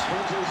bounds.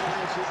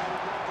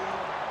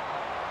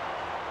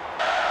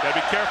 Gotta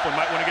be careful,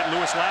 might want to get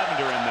Lewis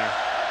Lavender in there.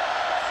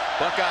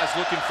 Buckeyes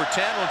looking for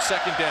 10 on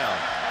 2nd down.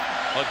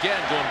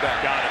 Again going back.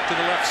 Got it. To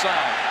the left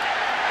side.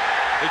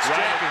 It's right.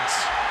 Jenkins.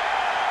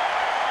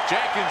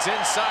 Jenkins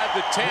inside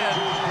the 10.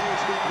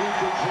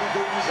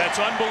 That's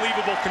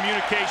unbelievable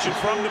communication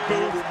from the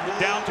booth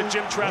down to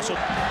Jim Tressel.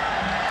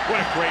 What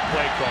a great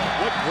play call.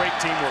 What great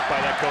teamwork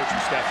by that coaching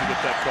staff to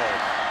get that call.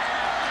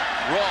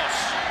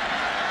 Ross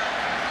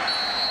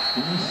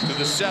to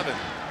the 7.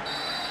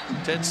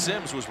 Ted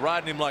Sims was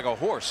riding him like a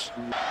horse.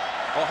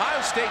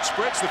 Ohio State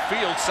spreads the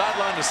field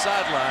sideline to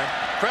sideline.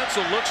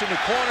 Krenzel looks in the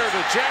corner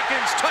to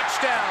Jenkins.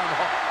 Touchdown.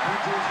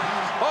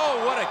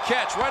 Oh, what a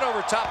catch right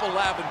over top of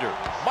Lavender.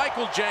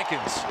 Michael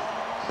Jenkins.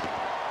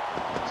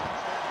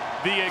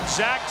 The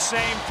exact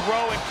same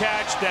throw and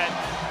catch that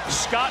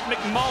Scott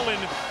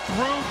McMullen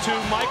threw to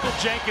Michael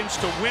Jenkins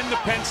to win the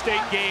Penn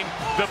State game.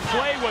 The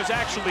play was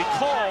actually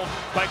called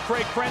by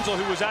Craig Krenzel,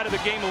 who was out of the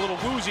game a little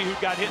woozy, who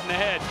got hit in the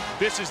head.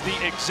 This is the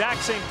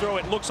exact same throw.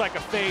 It looks like a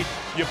fade.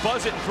 You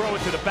buzz it and throw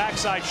it to the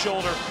backside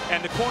shoulder,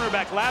 and the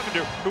cornerback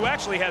Lavender, who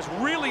actually has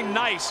really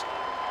nice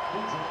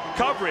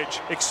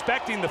coverage,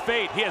 expecting the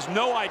fade. He has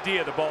no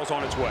idea the ball's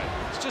on its way.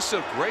 It's just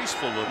so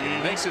graceful looking.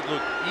 He makes it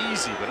look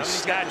easy, but I mean, he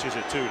snatches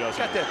it too, doesn't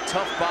he? Got that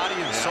tough body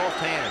and soft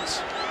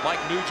hands. Mike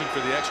Nugent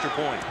for the extra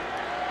point.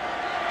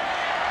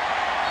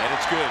 And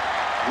it's good.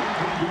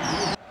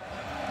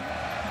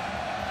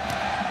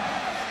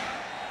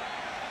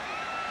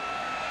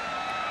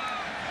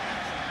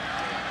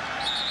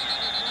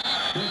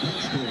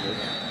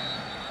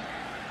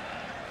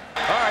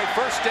 All right,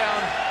 1st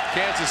down,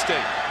 Kansas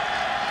State.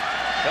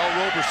 L.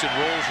 Roberson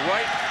rolls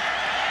right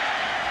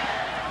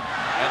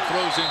and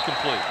throws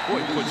incomplete.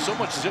 Boy, he put so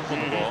much zip on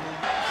the ball.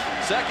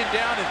 2nd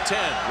down and 10.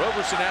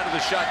 Roberson out of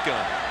the shotgun.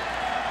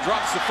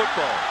 Drops the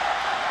football.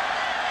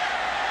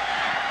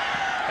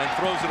 And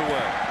throws it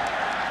away.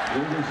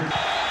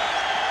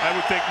 I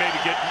would think maybe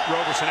get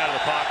Roberson out of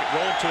the pocket.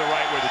 Roll him to the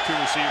right where the 2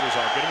 receivers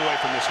are. Get him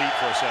away from this heat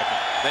for a second.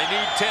 They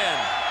need 10.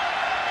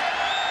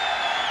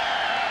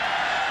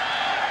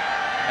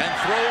 And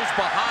throws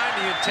behind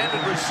the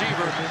intended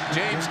receiver,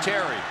 James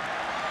Terry.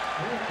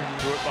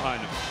 Threw it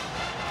behind him.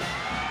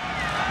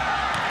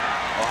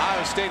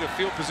 Ohio State, a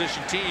field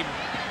position team,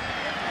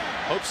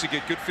 hopes to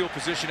get good field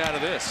position out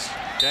of this.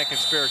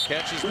 Jenkins fair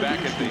catches back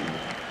at the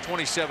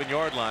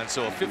 27-yard line,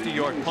 so a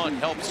 50-yard punt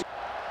helps.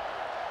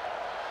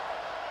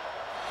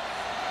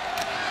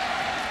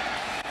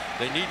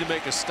 They need to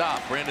make a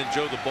stop. Brandon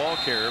Joe, the ball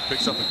carrier,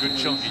 picks up a good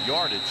chunk of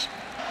yardage.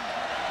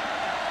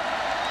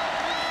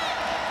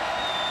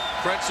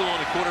 Krenzel on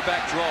a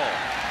quarterback draw.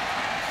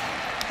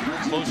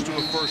 Close to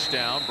a 1st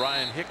down.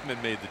 Brian Hickman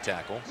made the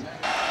tackle.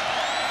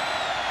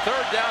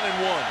 3rd down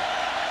and 1.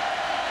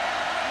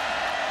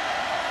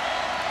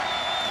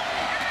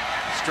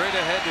 Straight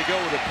ahead to go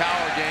with a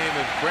power game,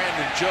 and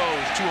Brandon Joe,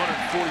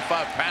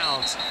 245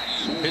 pounds,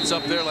 hits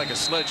up there like a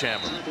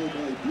sledgehammer.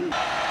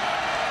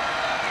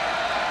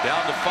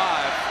 Down to 5,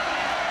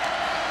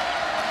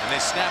 and they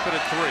snap it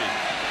at 3.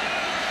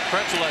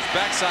 Krenzel has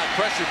backside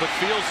pressure, but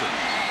feels it.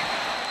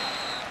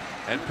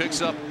 And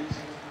picks up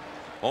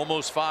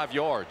almost 5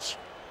 yards.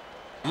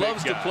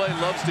 Loves to play,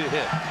 loves to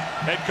hit.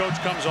 Head coach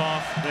comes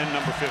off, then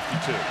number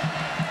 52.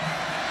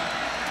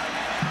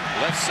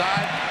 Left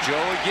side, Joe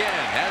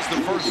again has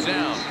the 1st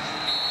down.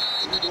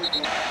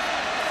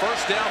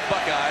 1st down,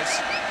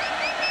 Buckeyes.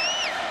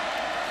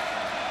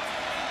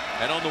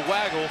 And on the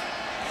waggle,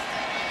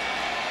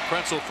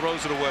 Krenzel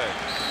throws it away.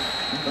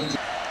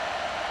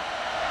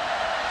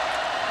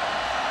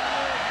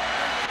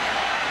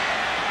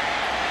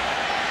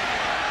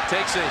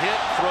 Takes a hit,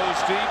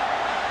 throws deep.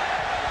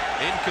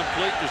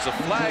 Incomplete. There's a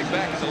flag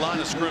back at the line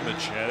of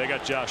scrimmage. Yeah, they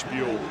got Josh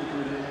Buell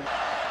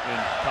in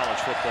college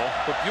football.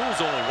 But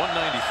Buell's only 195.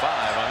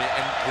 I mean,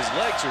 and his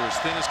legs are as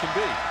thin as can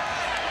be.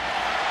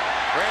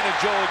 Brandon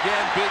Joe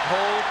again, big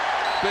hold,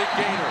 big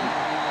gainer.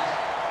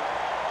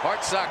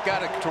 Hartsock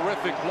got a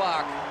terrific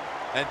block,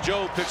 and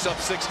Joe picks up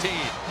 16.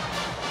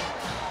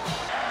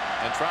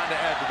 And trying to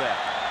add to that.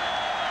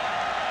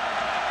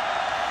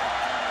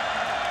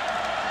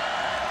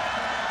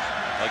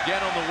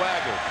 Again on the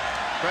waggle.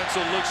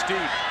 Krenzel looks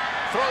deep.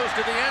 Throws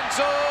to the end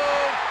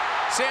zone.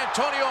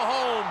 Santonio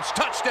Holmes,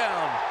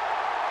 touchdown.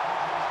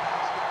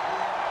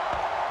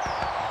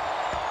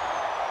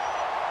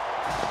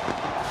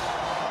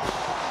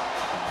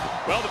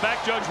 Well, the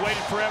back judge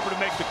waited forever to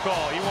make the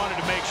call. He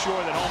wanted to make sure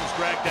that Holmes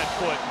dragged that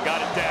foot and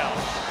got it down.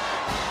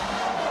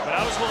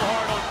 But I was a little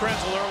hard on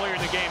Krenzel earlier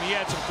in the game. He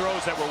had some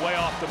throws that were way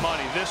off the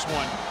money. This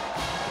one,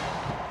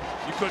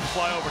 you couldn't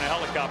fly over in a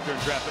helicopter and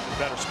draft it in a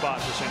better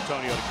spot for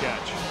Santonio to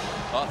catch.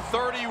 A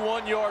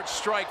 31-yard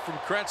strike from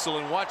Krenzel,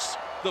 and watch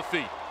the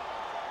feet.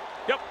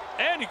 Yep,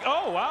 and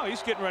oh wow,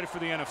 he's getting ready for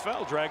the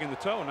NFL, dragging the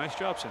toe. Nice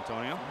job,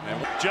 Santonio. And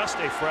just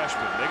a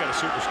freshman. They got a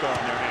superstar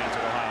in their hands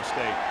at Ohio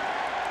State.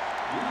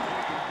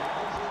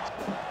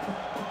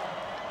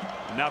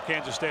 And now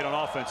Kansas State on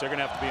offense, they're going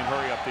to have to be in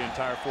hurry up the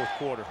entire fourth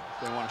quarter if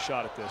they want a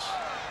shot at this.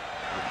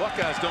 The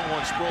Buckeyes don't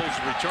want Sproles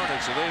to return it,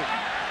 so they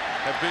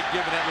have been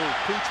given that little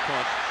pooch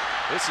punt.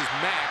 This is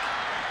Mack.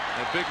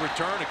 A big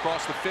return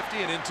across the 50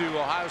 and into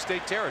Ohio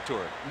State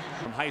territory.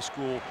 From high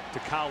school to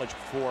college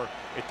before,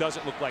 it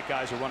doesn't look like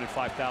guys are running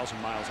 5,000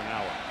 miles an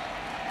hour.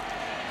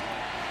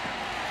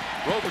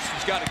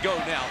 Roberson's got to go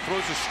now.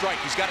 Throws a strike.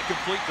 He's got to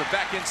complete. They're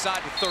back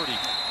inside the 30.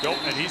 Yep,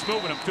 and he's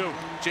moving them too.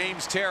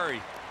 James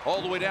Terry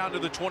all the way down to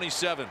the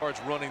 27.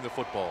 Starts running the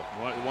football.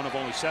 One of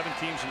only 7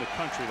 teams in the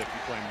country that can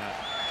claim that.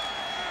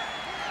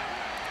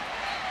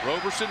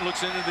 Roberson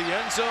looks into the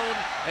end zone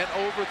and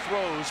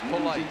overthrows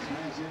Polite.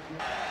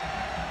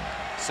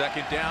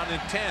 Second down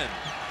and 10.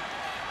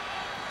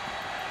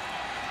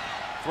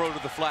 Throw to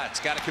the flats.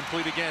 Got to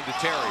complete again to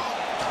Terry.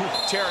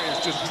 Terry is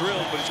just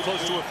drilled, but he's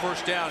close to a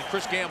first down.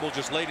 Chris Gamble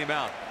just laid him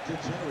out.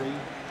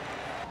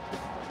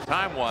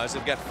 Time-wise,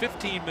 they've got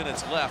 15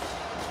 minutes left.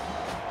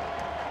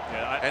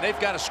 Yeah, and they've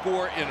got to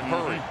score in a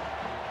hurry.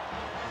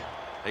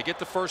 They get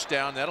the first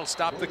down. That'll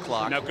stop the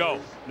clock. Now go.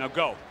 Now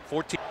go.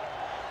 14.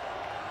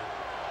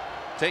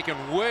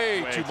 Taking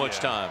way too much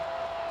time.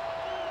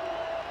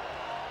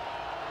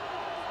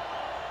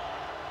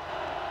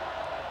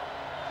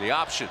 The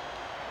option.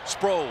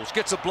 Sproles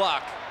gets a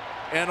block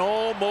and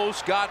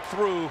almost got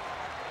through.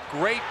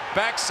 Great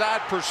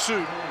backside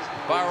pursuit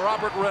by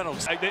Robert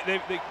Reynolds.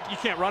 You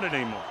can't run it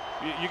anymore.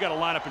 You got to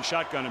line up in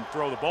shotgun and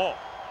throw the ball.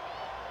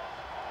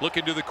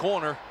 Looking to the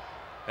corner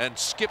and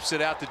skips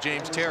it out to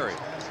James Terry.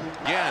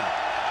 Again,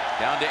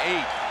 down to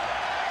 8.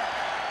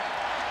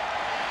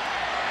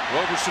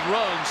 Roberson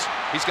runs.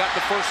 He's got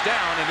the first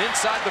down, and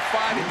inside the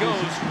 5 he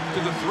goes to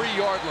the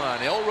 3-yard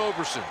line. L.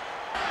 Roberson.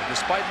 And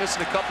despite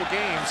missing a couple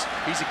games,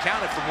 he's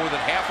accounted for more than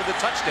half of the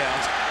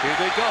touchdowns. Here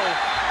they go.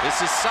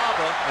 This is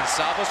Saba, and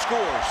Saba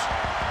scores.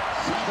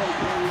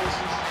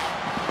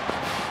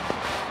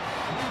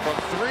 From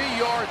 3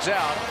 yards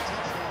out,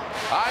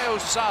 Io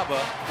Saba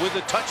with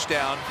a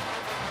touchdown,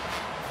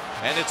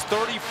 and it's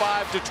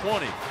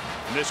 35-20.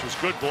 And this was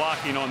good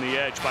blocking on the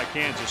edge by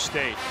Kansas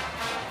State,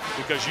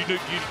 because you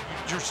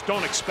just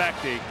don't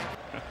expect a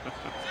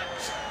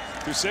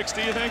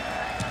 260, you think?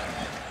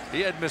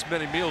 He hadn't missed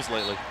many meals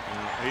lately.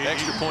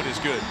 Extra point is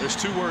good. There's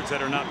 2 words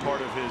that are not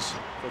part of his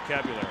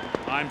vocabulary.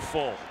 I'm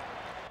full.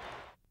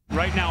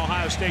 Right now,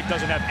 Ohio State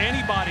doesn't have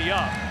anybody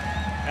up,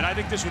 and I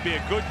think this would be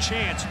a good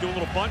chance to do a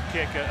little bunt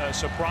kick, a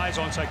surprise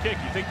onside kick.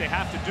 You think they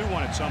have to do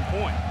one at some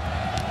point.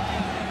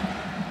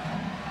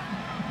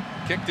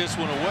 Kick this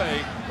one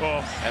away,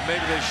 and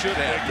maybe they should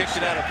have kicked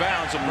it out of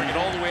bounds and bring it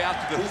all the way out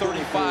to the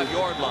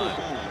 35-yard line.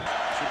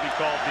 Should be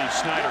called the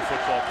Snyder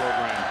football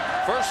program.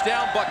 First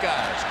down,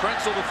 Buckeyes.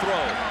 Krenzel to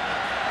throw.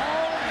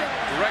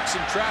 Directs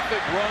some traffic,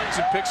 runs,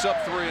 and picks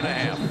up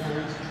 3.5.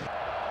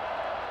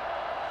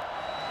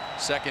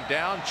 Second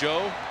down,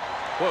 Joe.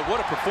 Boy, what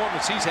a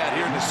performance he's had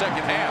here in the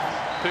second half.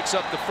 Picks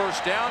up the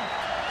first down,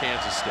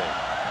 Kansas State.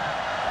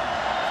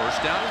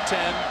 First down and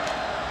 10.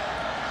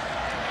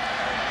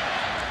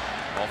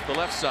 Off the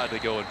left side they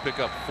go and pick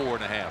up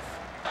 4.5.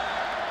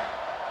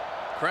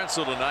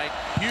 Krenzel tonight,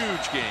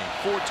 huge game.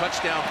 4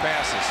 touchdown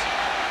passes.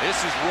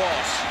 This is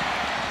Ross.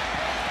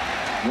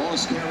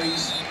 Ross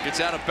carries. Gets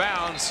out of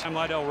bounds. I'm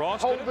Lydell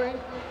Ross. Holding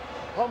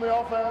on the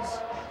offense.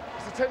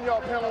 It's a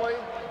 10-yard penalty.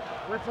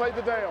 Replay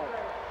the down.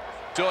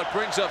 So it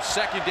brings up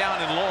second down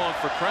and long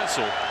for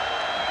Krenzel.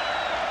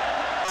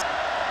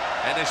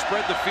 And they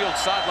spread the field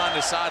sideline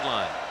to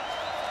sideline.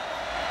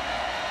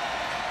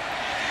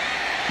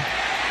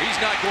 He's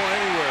not going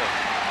anywhere.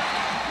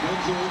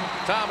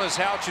 Thomas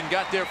Houchin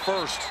got there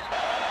first.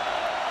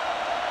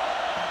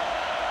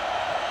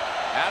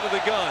 Out of the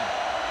gun.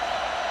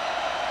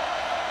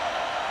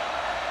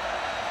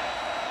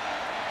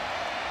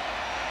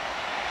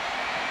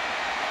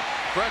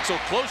 Krenzel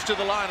close to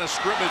the line of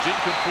scrimmage,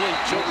 incomplete.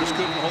 Childress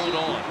couldn't hold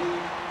on.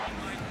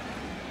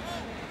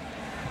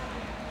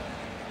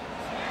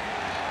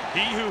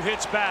 He who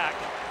hits back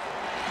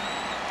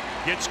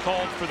gets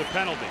called for the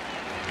penalty.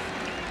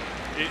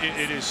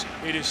 It's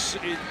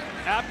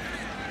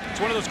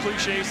one of those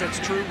cliches that's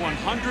true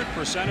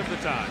 100% of the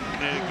time.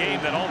 And in a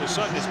game that all of a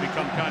sudden has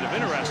become kind of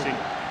interesting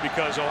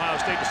because Ohio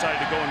State decided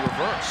to go in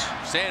reverse.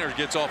 Sanders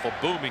gets off a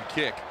booming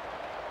kick.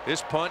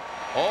 This punt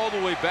all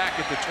the way back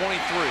at the 23.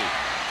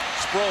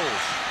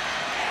 Sproles.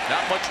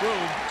 Not much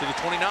room to the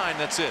 29.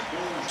 That's it.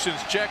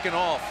 Since checking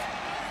off.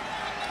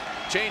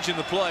 Changing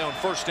the play on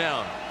first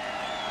down.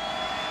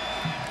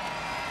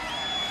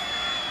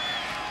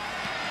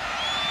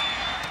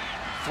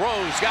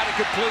 Throws, got to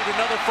complete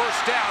another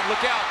first down.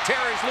 Look out,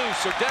 Terry's loose,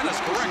 so Dennis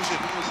correction.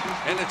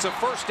 And it's a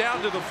first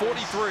down to the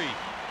 43.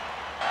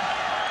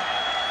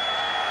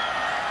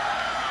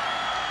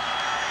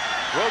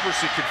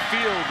 Roberson can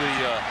feel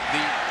the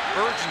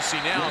urgency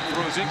now and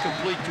throws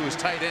incomplete to his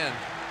tight end.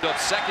 Up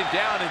second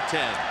down and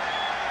 10.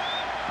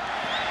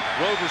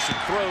 Roberson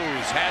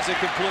throws, has it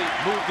complete,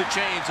 move the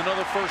chains,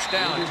 another first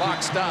down.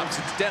 Clock stops,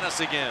 it's Dennis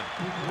again.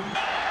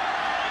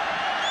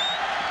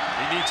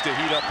 He needs to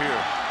heat up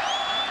here.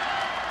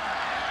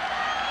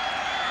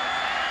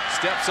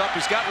 Steps up,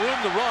 he's got room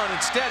to run.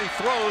 Instead, he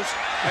throws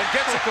and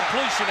gets a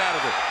completion out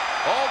of it.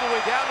 All the way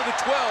down to the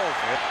 12.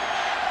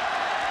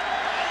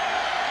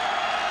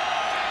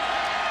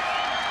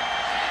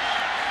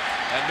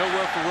 And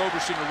nowhere for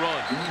Roberson to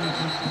run.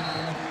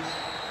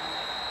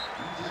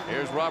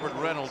 Here's Robert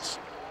Reynolds,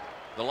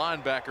 the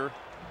linebacker.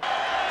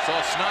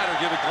 Saw Snyder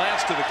give a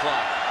glance to the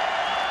clock.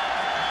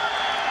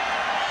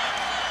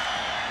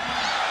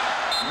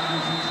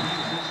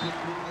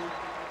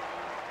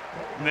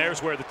 And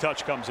there's where the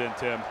touch comes in,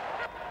 Tim.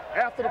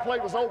 After the play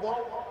was over,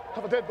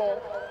 have a dead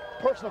ball,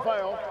 personal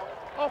foul,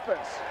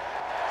 offense.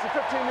 It's a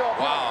 15-yard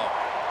play. Wow.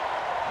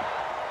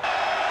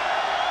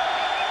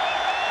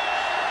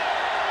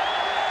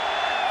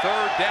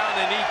 Third down,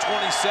 they need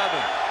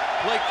 27.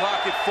 Play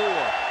clock at 4.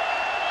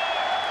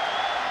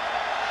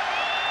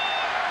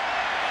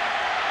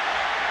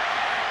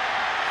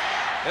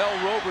 L.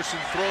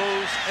 Roberson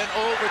throws and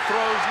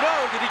overthrows. No,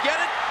 did he get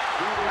it?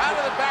 Out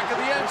of the back of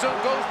the end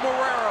zone goes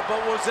Morera,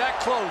 but was that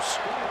close?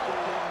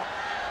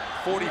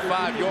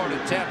 45-yard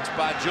attempt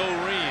by Joe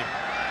Ream.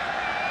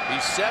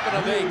 He's 7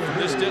 of 8 from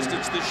this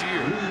distance this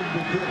year.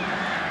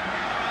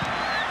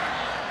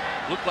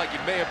 Looked like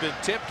it may have been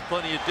tipped,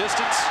 plenty of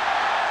distance.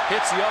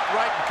 Hits the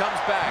upright and comes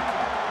back.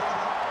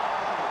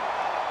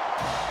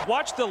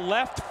 Watch the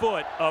left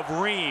foot of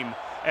Ream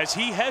as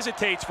he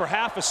hesitates for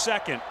half a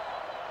second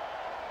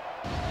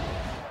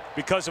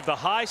because of the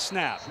high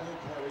snap.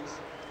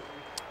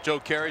 Joe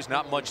carries,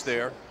 not much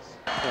there.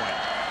 Point.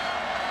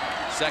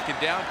 Second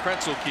down,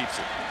 Krenzel keeps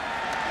it.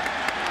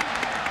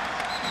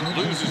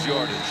 Loses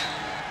yardage.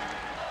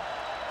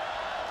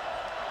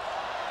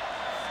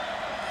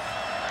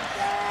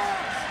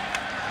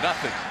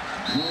 Nothing.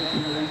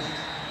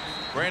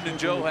 Brandon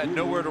Joe had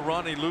nowhere to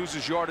run. He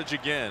loses yardage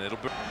again.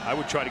 I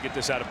would try to get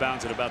this out of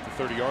bounds at about the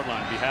 30-yard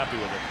line and be happy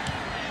with it.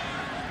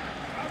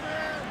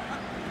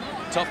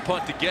 Tough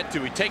punt to get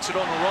to. He takes it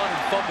on the run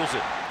and fumbles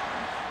it.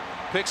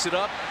 Picks it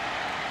up,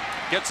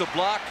 gets a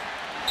block,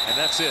 and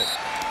that's it.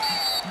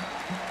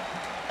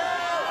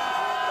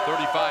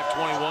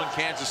 35-21.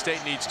 Kansas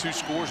State needs 2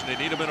 scores, and they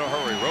need them in a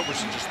hurry.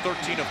 Roberson just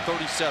 13 of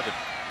 37.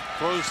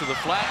 Throws to the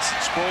flats.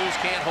 Sproles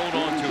can't hold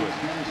on to it.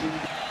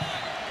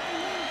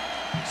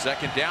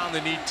 Second down,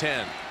 they need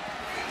 10.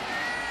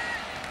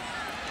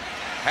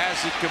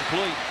 Has it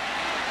complete.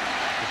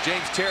 But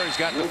James Terry's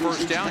got the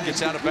first down,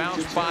 gets out of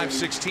bounds.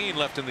 5:16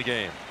 left in the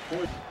game.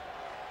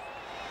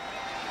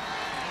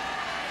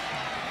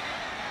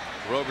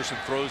 Roberson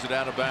throws it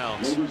out of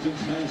bounds.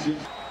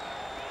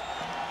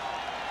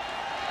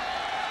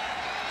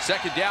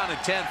 Second down and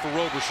 10 for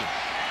Roberson.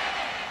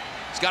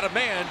 He's got a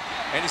man,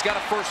 and he's got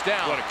a first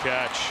down. What a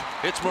catch.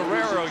 It's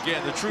Marrero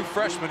again, the true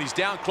freshman. He's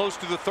down close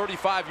to the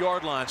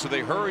 35-yard line, so they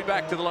hurry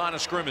back to the line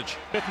of scrimmage.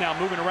 Smith now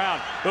moving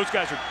around. Those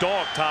guys are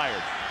dog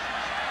tired.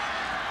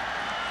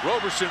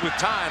 Roberson with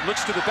time,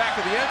 looks to the back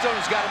of the end zone.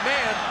 He's got a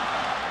man,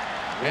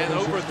 and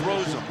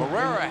overthrows him.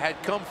 Marrero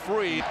had come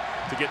free.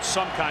 To get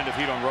some kind of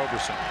heat on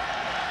Roberson.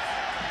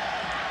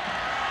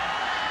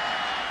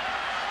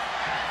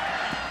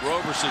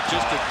 Roberson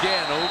just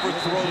again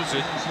overthrows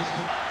it.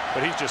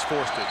 But he's just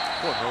forced it.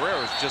 Boy,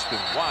 Marrero's just been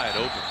wide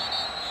open.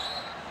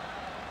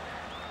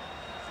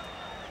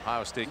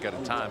 Ohio State got a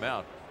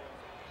timeout.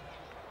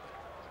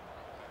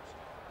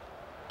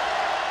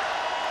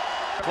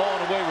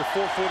 Clawing away with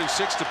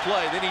 4:46 to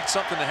play. They need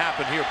something to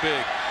happen here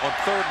big on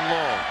 3rd and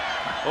long.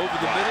 Over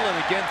the middle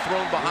and again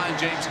thrown behind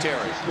James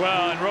Terry.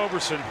 Well, and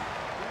Roberson.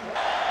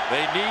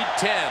 They need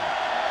 10.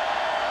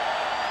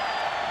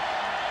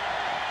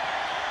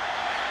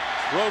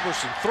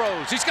 Roberson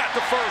throws. He's got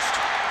the first.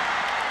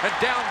 And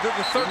down to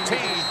the 13.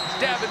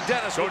 Davin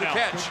Dennis with the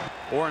catch.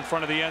 Or in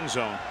front of the end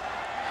zone.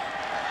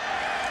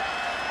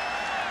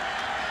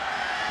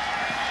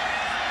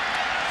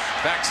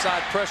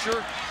 Backside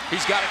pressure.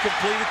 He's got it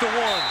complete at the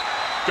 1.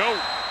 Go.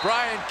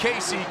 Brian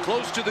Casey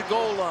close to the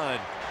goal line.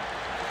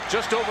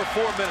 Just over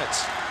 4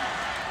 minutes.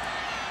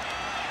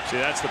 See,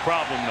 that's the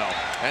problem, though.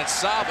 And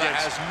Saba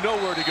has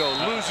nowhere to go.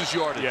 Loses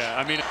yardage. Yeah,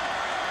 I mean.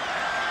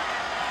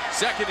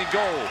 Second and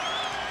goal.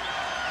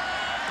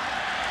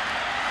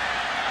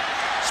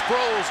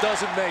 Sproles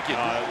doesn't make it.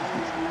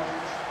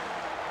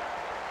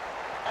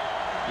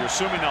 You're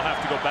assuming they'll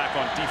have to go back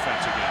on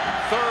defense again.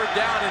 3rd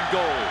down and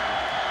goal.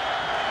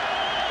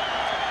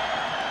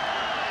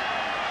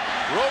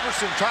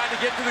 Roberson trying to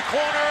get to the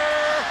corner.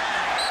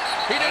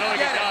 He didn't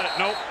get it.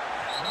 Nope.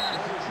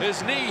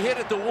 His knee hit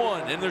at the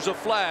 1, and there's a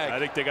flag. I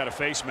think they got a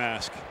face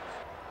mask.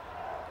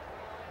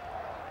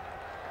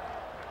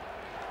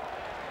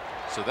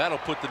 So that'll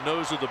put the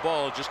nose of the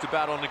ball just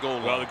about on the goal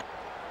line. Well,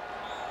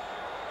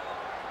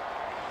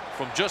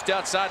 from just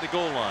outside the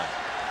goal line.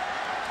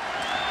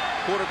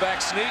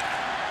 Quarterback sneak.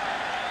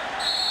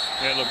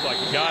 Yeah, it looked like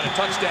he got it.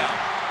 Touchdown.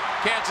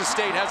 Kansas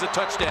State has a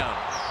touchdown.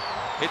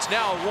 It's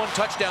now a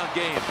 1-touchdown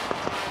game.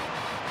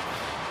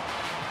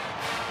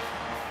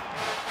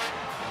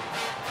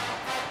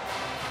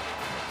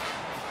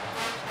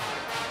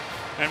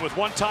 And with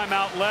 1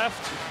 timeout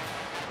left,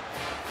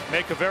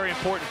 make a very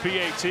important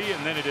PAT,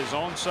 and then it is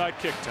onside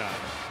kick time.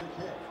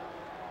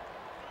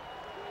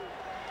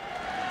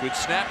 Good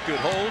snap, good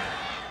hold.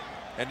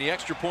 And the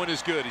extra point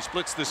is good. He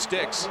splits the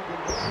sticks.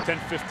 10,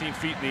 15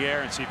 feet in the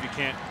air and see if you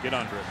can't get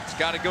under it. It's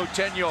got to go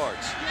 10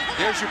 yards.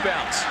 There's your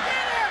bounce.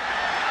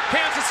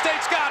 Kansas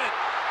State's got it.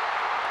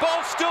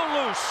 Ball's still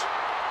loose.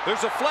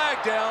 There's a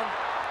flag down.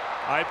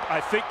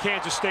 I think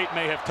Kansas State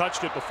may have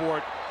touched it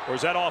before, or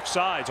is that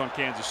offsides on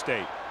Kansas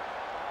State?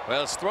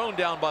 Well, it's thrown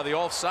down by the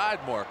offside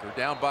marker,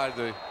 down by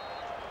the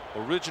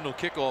original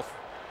kickoff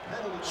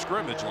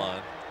scrimmage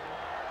line.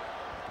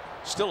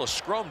 Still a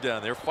scrum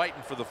down there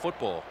fighting for the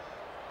football.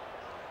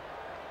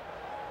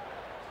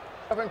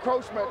 Of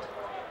encroachment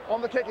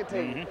on the kicking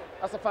team.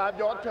 That's a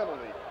 5-yard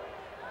penalty.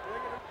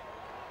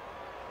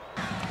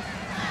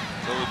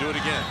 So they'll do it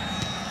again.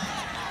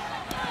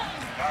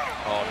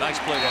 Oh, nice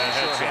play down.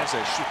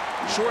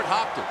 Short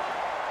hopped it.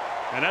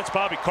 And that's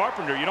Bobby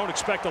Carpenter. You don't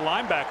expect a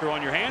linebacker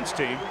on your hands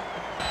team.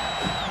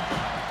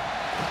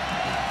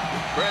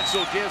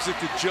 Bradsell gives it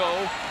to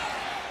Joe.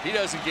 He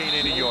doesn't gain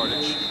any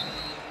yardage.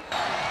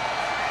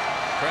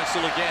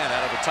 Bradsell again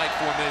out of a tight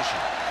formation.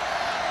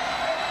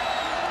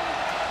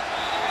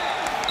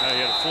 He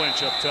had a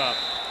flinch up top.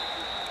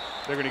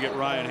 They're going to get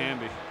Ryan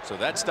Hamby. So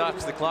that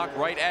stops the clock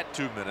right at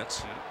 2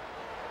 minutes. Yeah.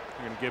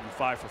 They're going to give him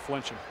 5 for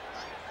flinching.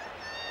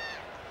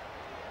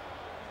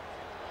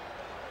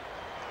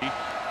 He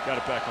got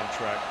it back on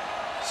track.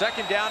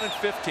 2nd down and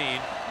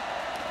 15.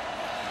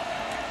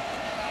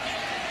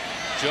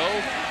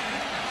 Joe.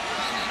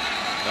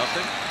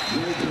 Nothing.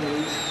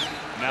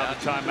 Now the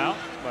timeout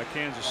by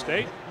Kansas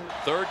State.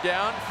 3rd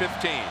down,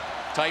 15.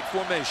 Tight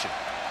formation.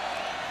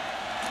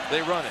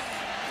 They run it.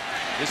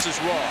 This is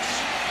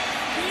Ross.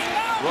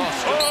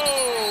 Ross goes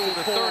to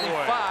the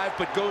 35,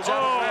 but goes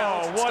out of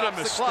bounds and what stops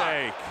a the clock.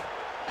 mistake.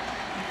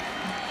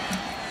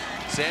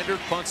 Sander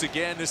punts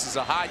again. This is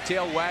a high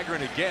tail wagger,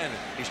 and again,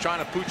 he's trying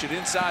to pooch it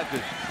inside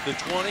the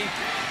 20.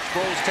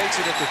 Sproles takes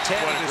it at the 10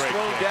 and is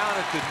thrown down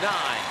at the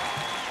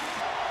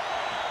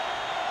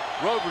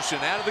 9. Roberson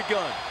out of the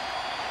gun.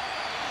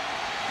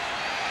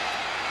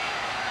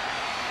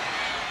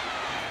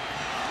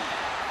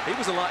 He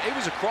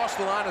was across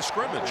the line of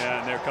scrimmage. Yeah,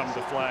 and there comes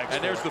the flag.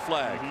 And there's the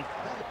flag.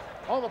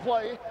 On the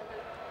play,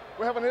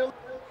 we have an illegal.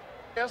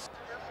 It's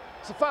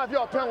a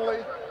 5-yard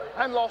penalty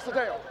and lost it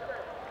down.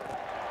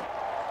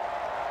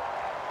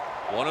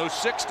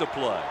 1:06 to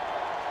play.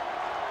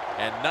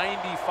 And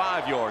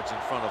 95 yards in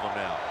front of him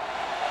now.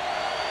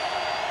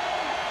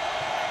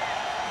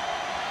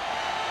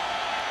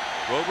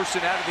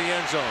 Roberson out of the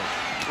end zone.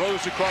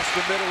 Throws across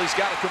the middle. He's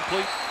got it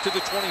complete to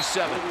the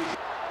 27.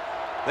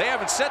 They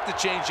haven't set the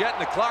change yet,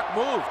 and the clock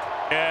moved.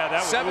 Yeah,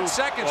 that was 7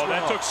 seconds. Well,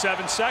 that took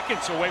 7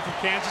 seconds away from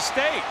Kansas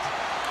State.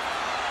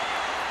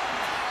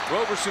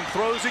 Roberson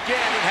throws again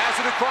and has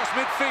it across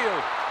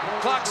midfield.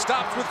 Clock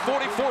stops with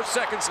 44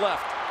 seconds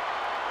left.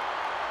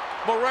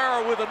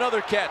 Morera with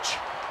another catch.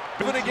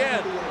 Even again.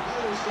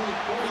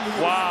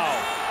 Wow.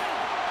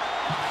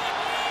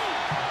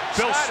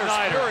 Bill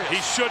Snyder, furious.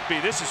 he should be.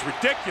 This is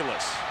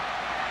ridiculous.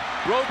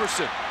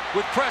 Roberson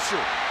with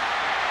pressure.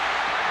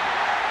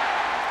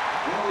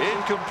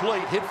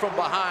 Incomplete, hit from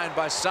behind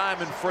by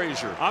Simon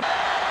Frazier.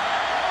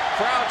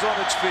 Crowd's on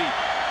its feet.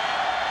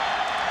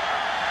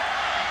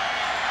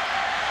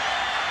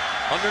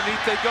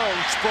 Underneath they go.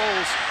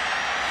 Sproles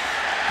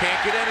can't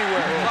get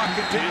anywhere. Clock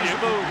continues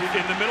to move.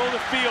 In the middle of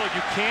the field,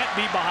 you can't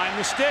be behind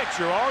the sticks.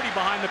 You're already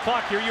behind the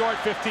clock. Here you are at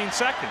 15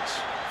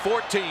 seconds.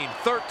 14,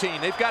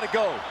 13. They've got to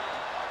go.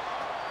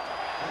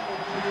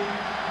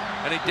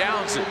 And he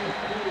downs it.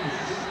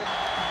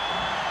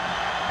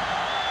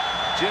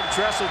 Jim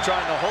Tressel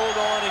trying to hold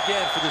on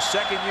again for the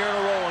 2nd year in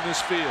a row on this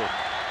field.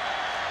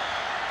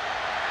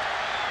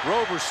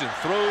 Roberson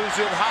throws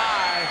it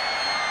high.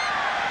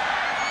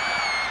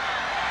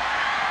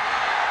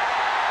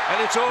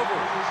 And it's over.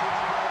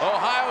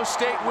 Ohio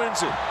State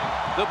wins it.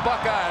 The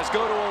Buckeyes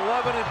go to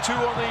 11-2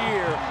 on the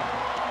year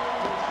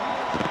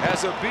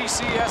as a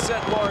BCS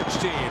at-large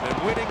team, and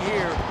winning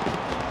here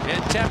in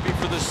Tempe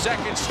for the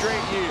 2nd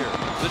straight year.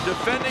 The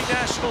defending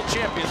national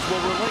champions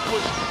will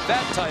relinquish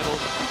that title,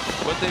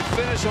 but they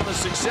finish on a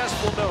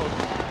successful note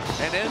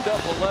and end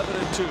up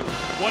 11-2.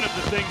 One of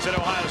the things that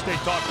Ohio State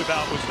talked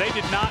about was they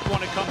did not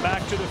want to come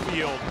back to the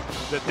field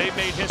that they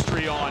made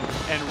history on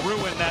and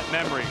ruin that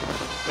memory.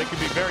 They can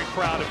be very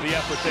proud of the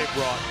effort they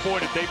brought. Boy,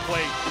 did they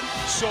play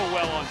so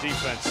well on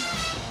defense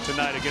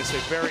tonight against a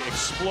very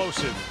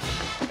explosive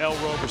L.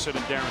 Roberson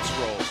and Darren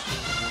Sproles.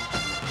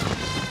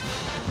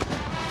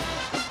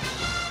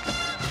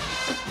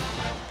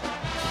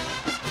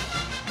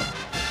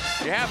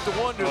 You have to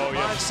wonder the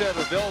mindset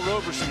of L.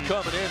 Roberson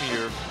coming in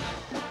here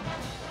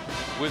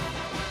with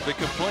the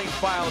complaint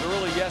filed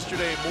early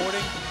yesterday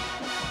morning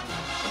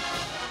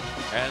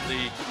and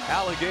the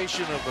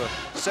allegation of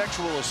a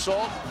sexual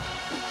assault.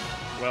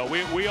 Well,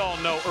 we all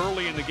know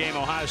early in the game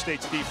Ohio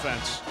State's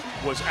defense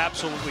was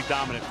absolutely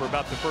dominant for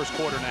about the first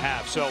quarter and a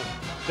half. So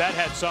that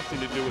had something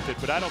to do with it.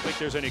 But I don't think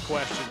there's any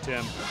question,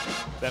 Tim,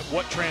 that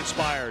what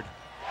transpired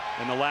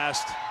in the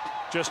last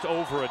just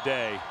over a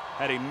day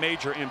had a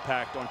major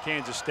impact on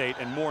Kansas State,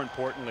 and more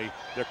importantly,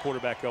 their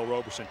quarterback, El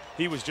Roberson.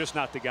 He was just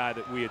not the guy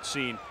that we had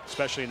seen,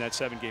 especially in that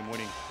 7-game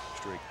winning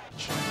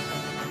streak.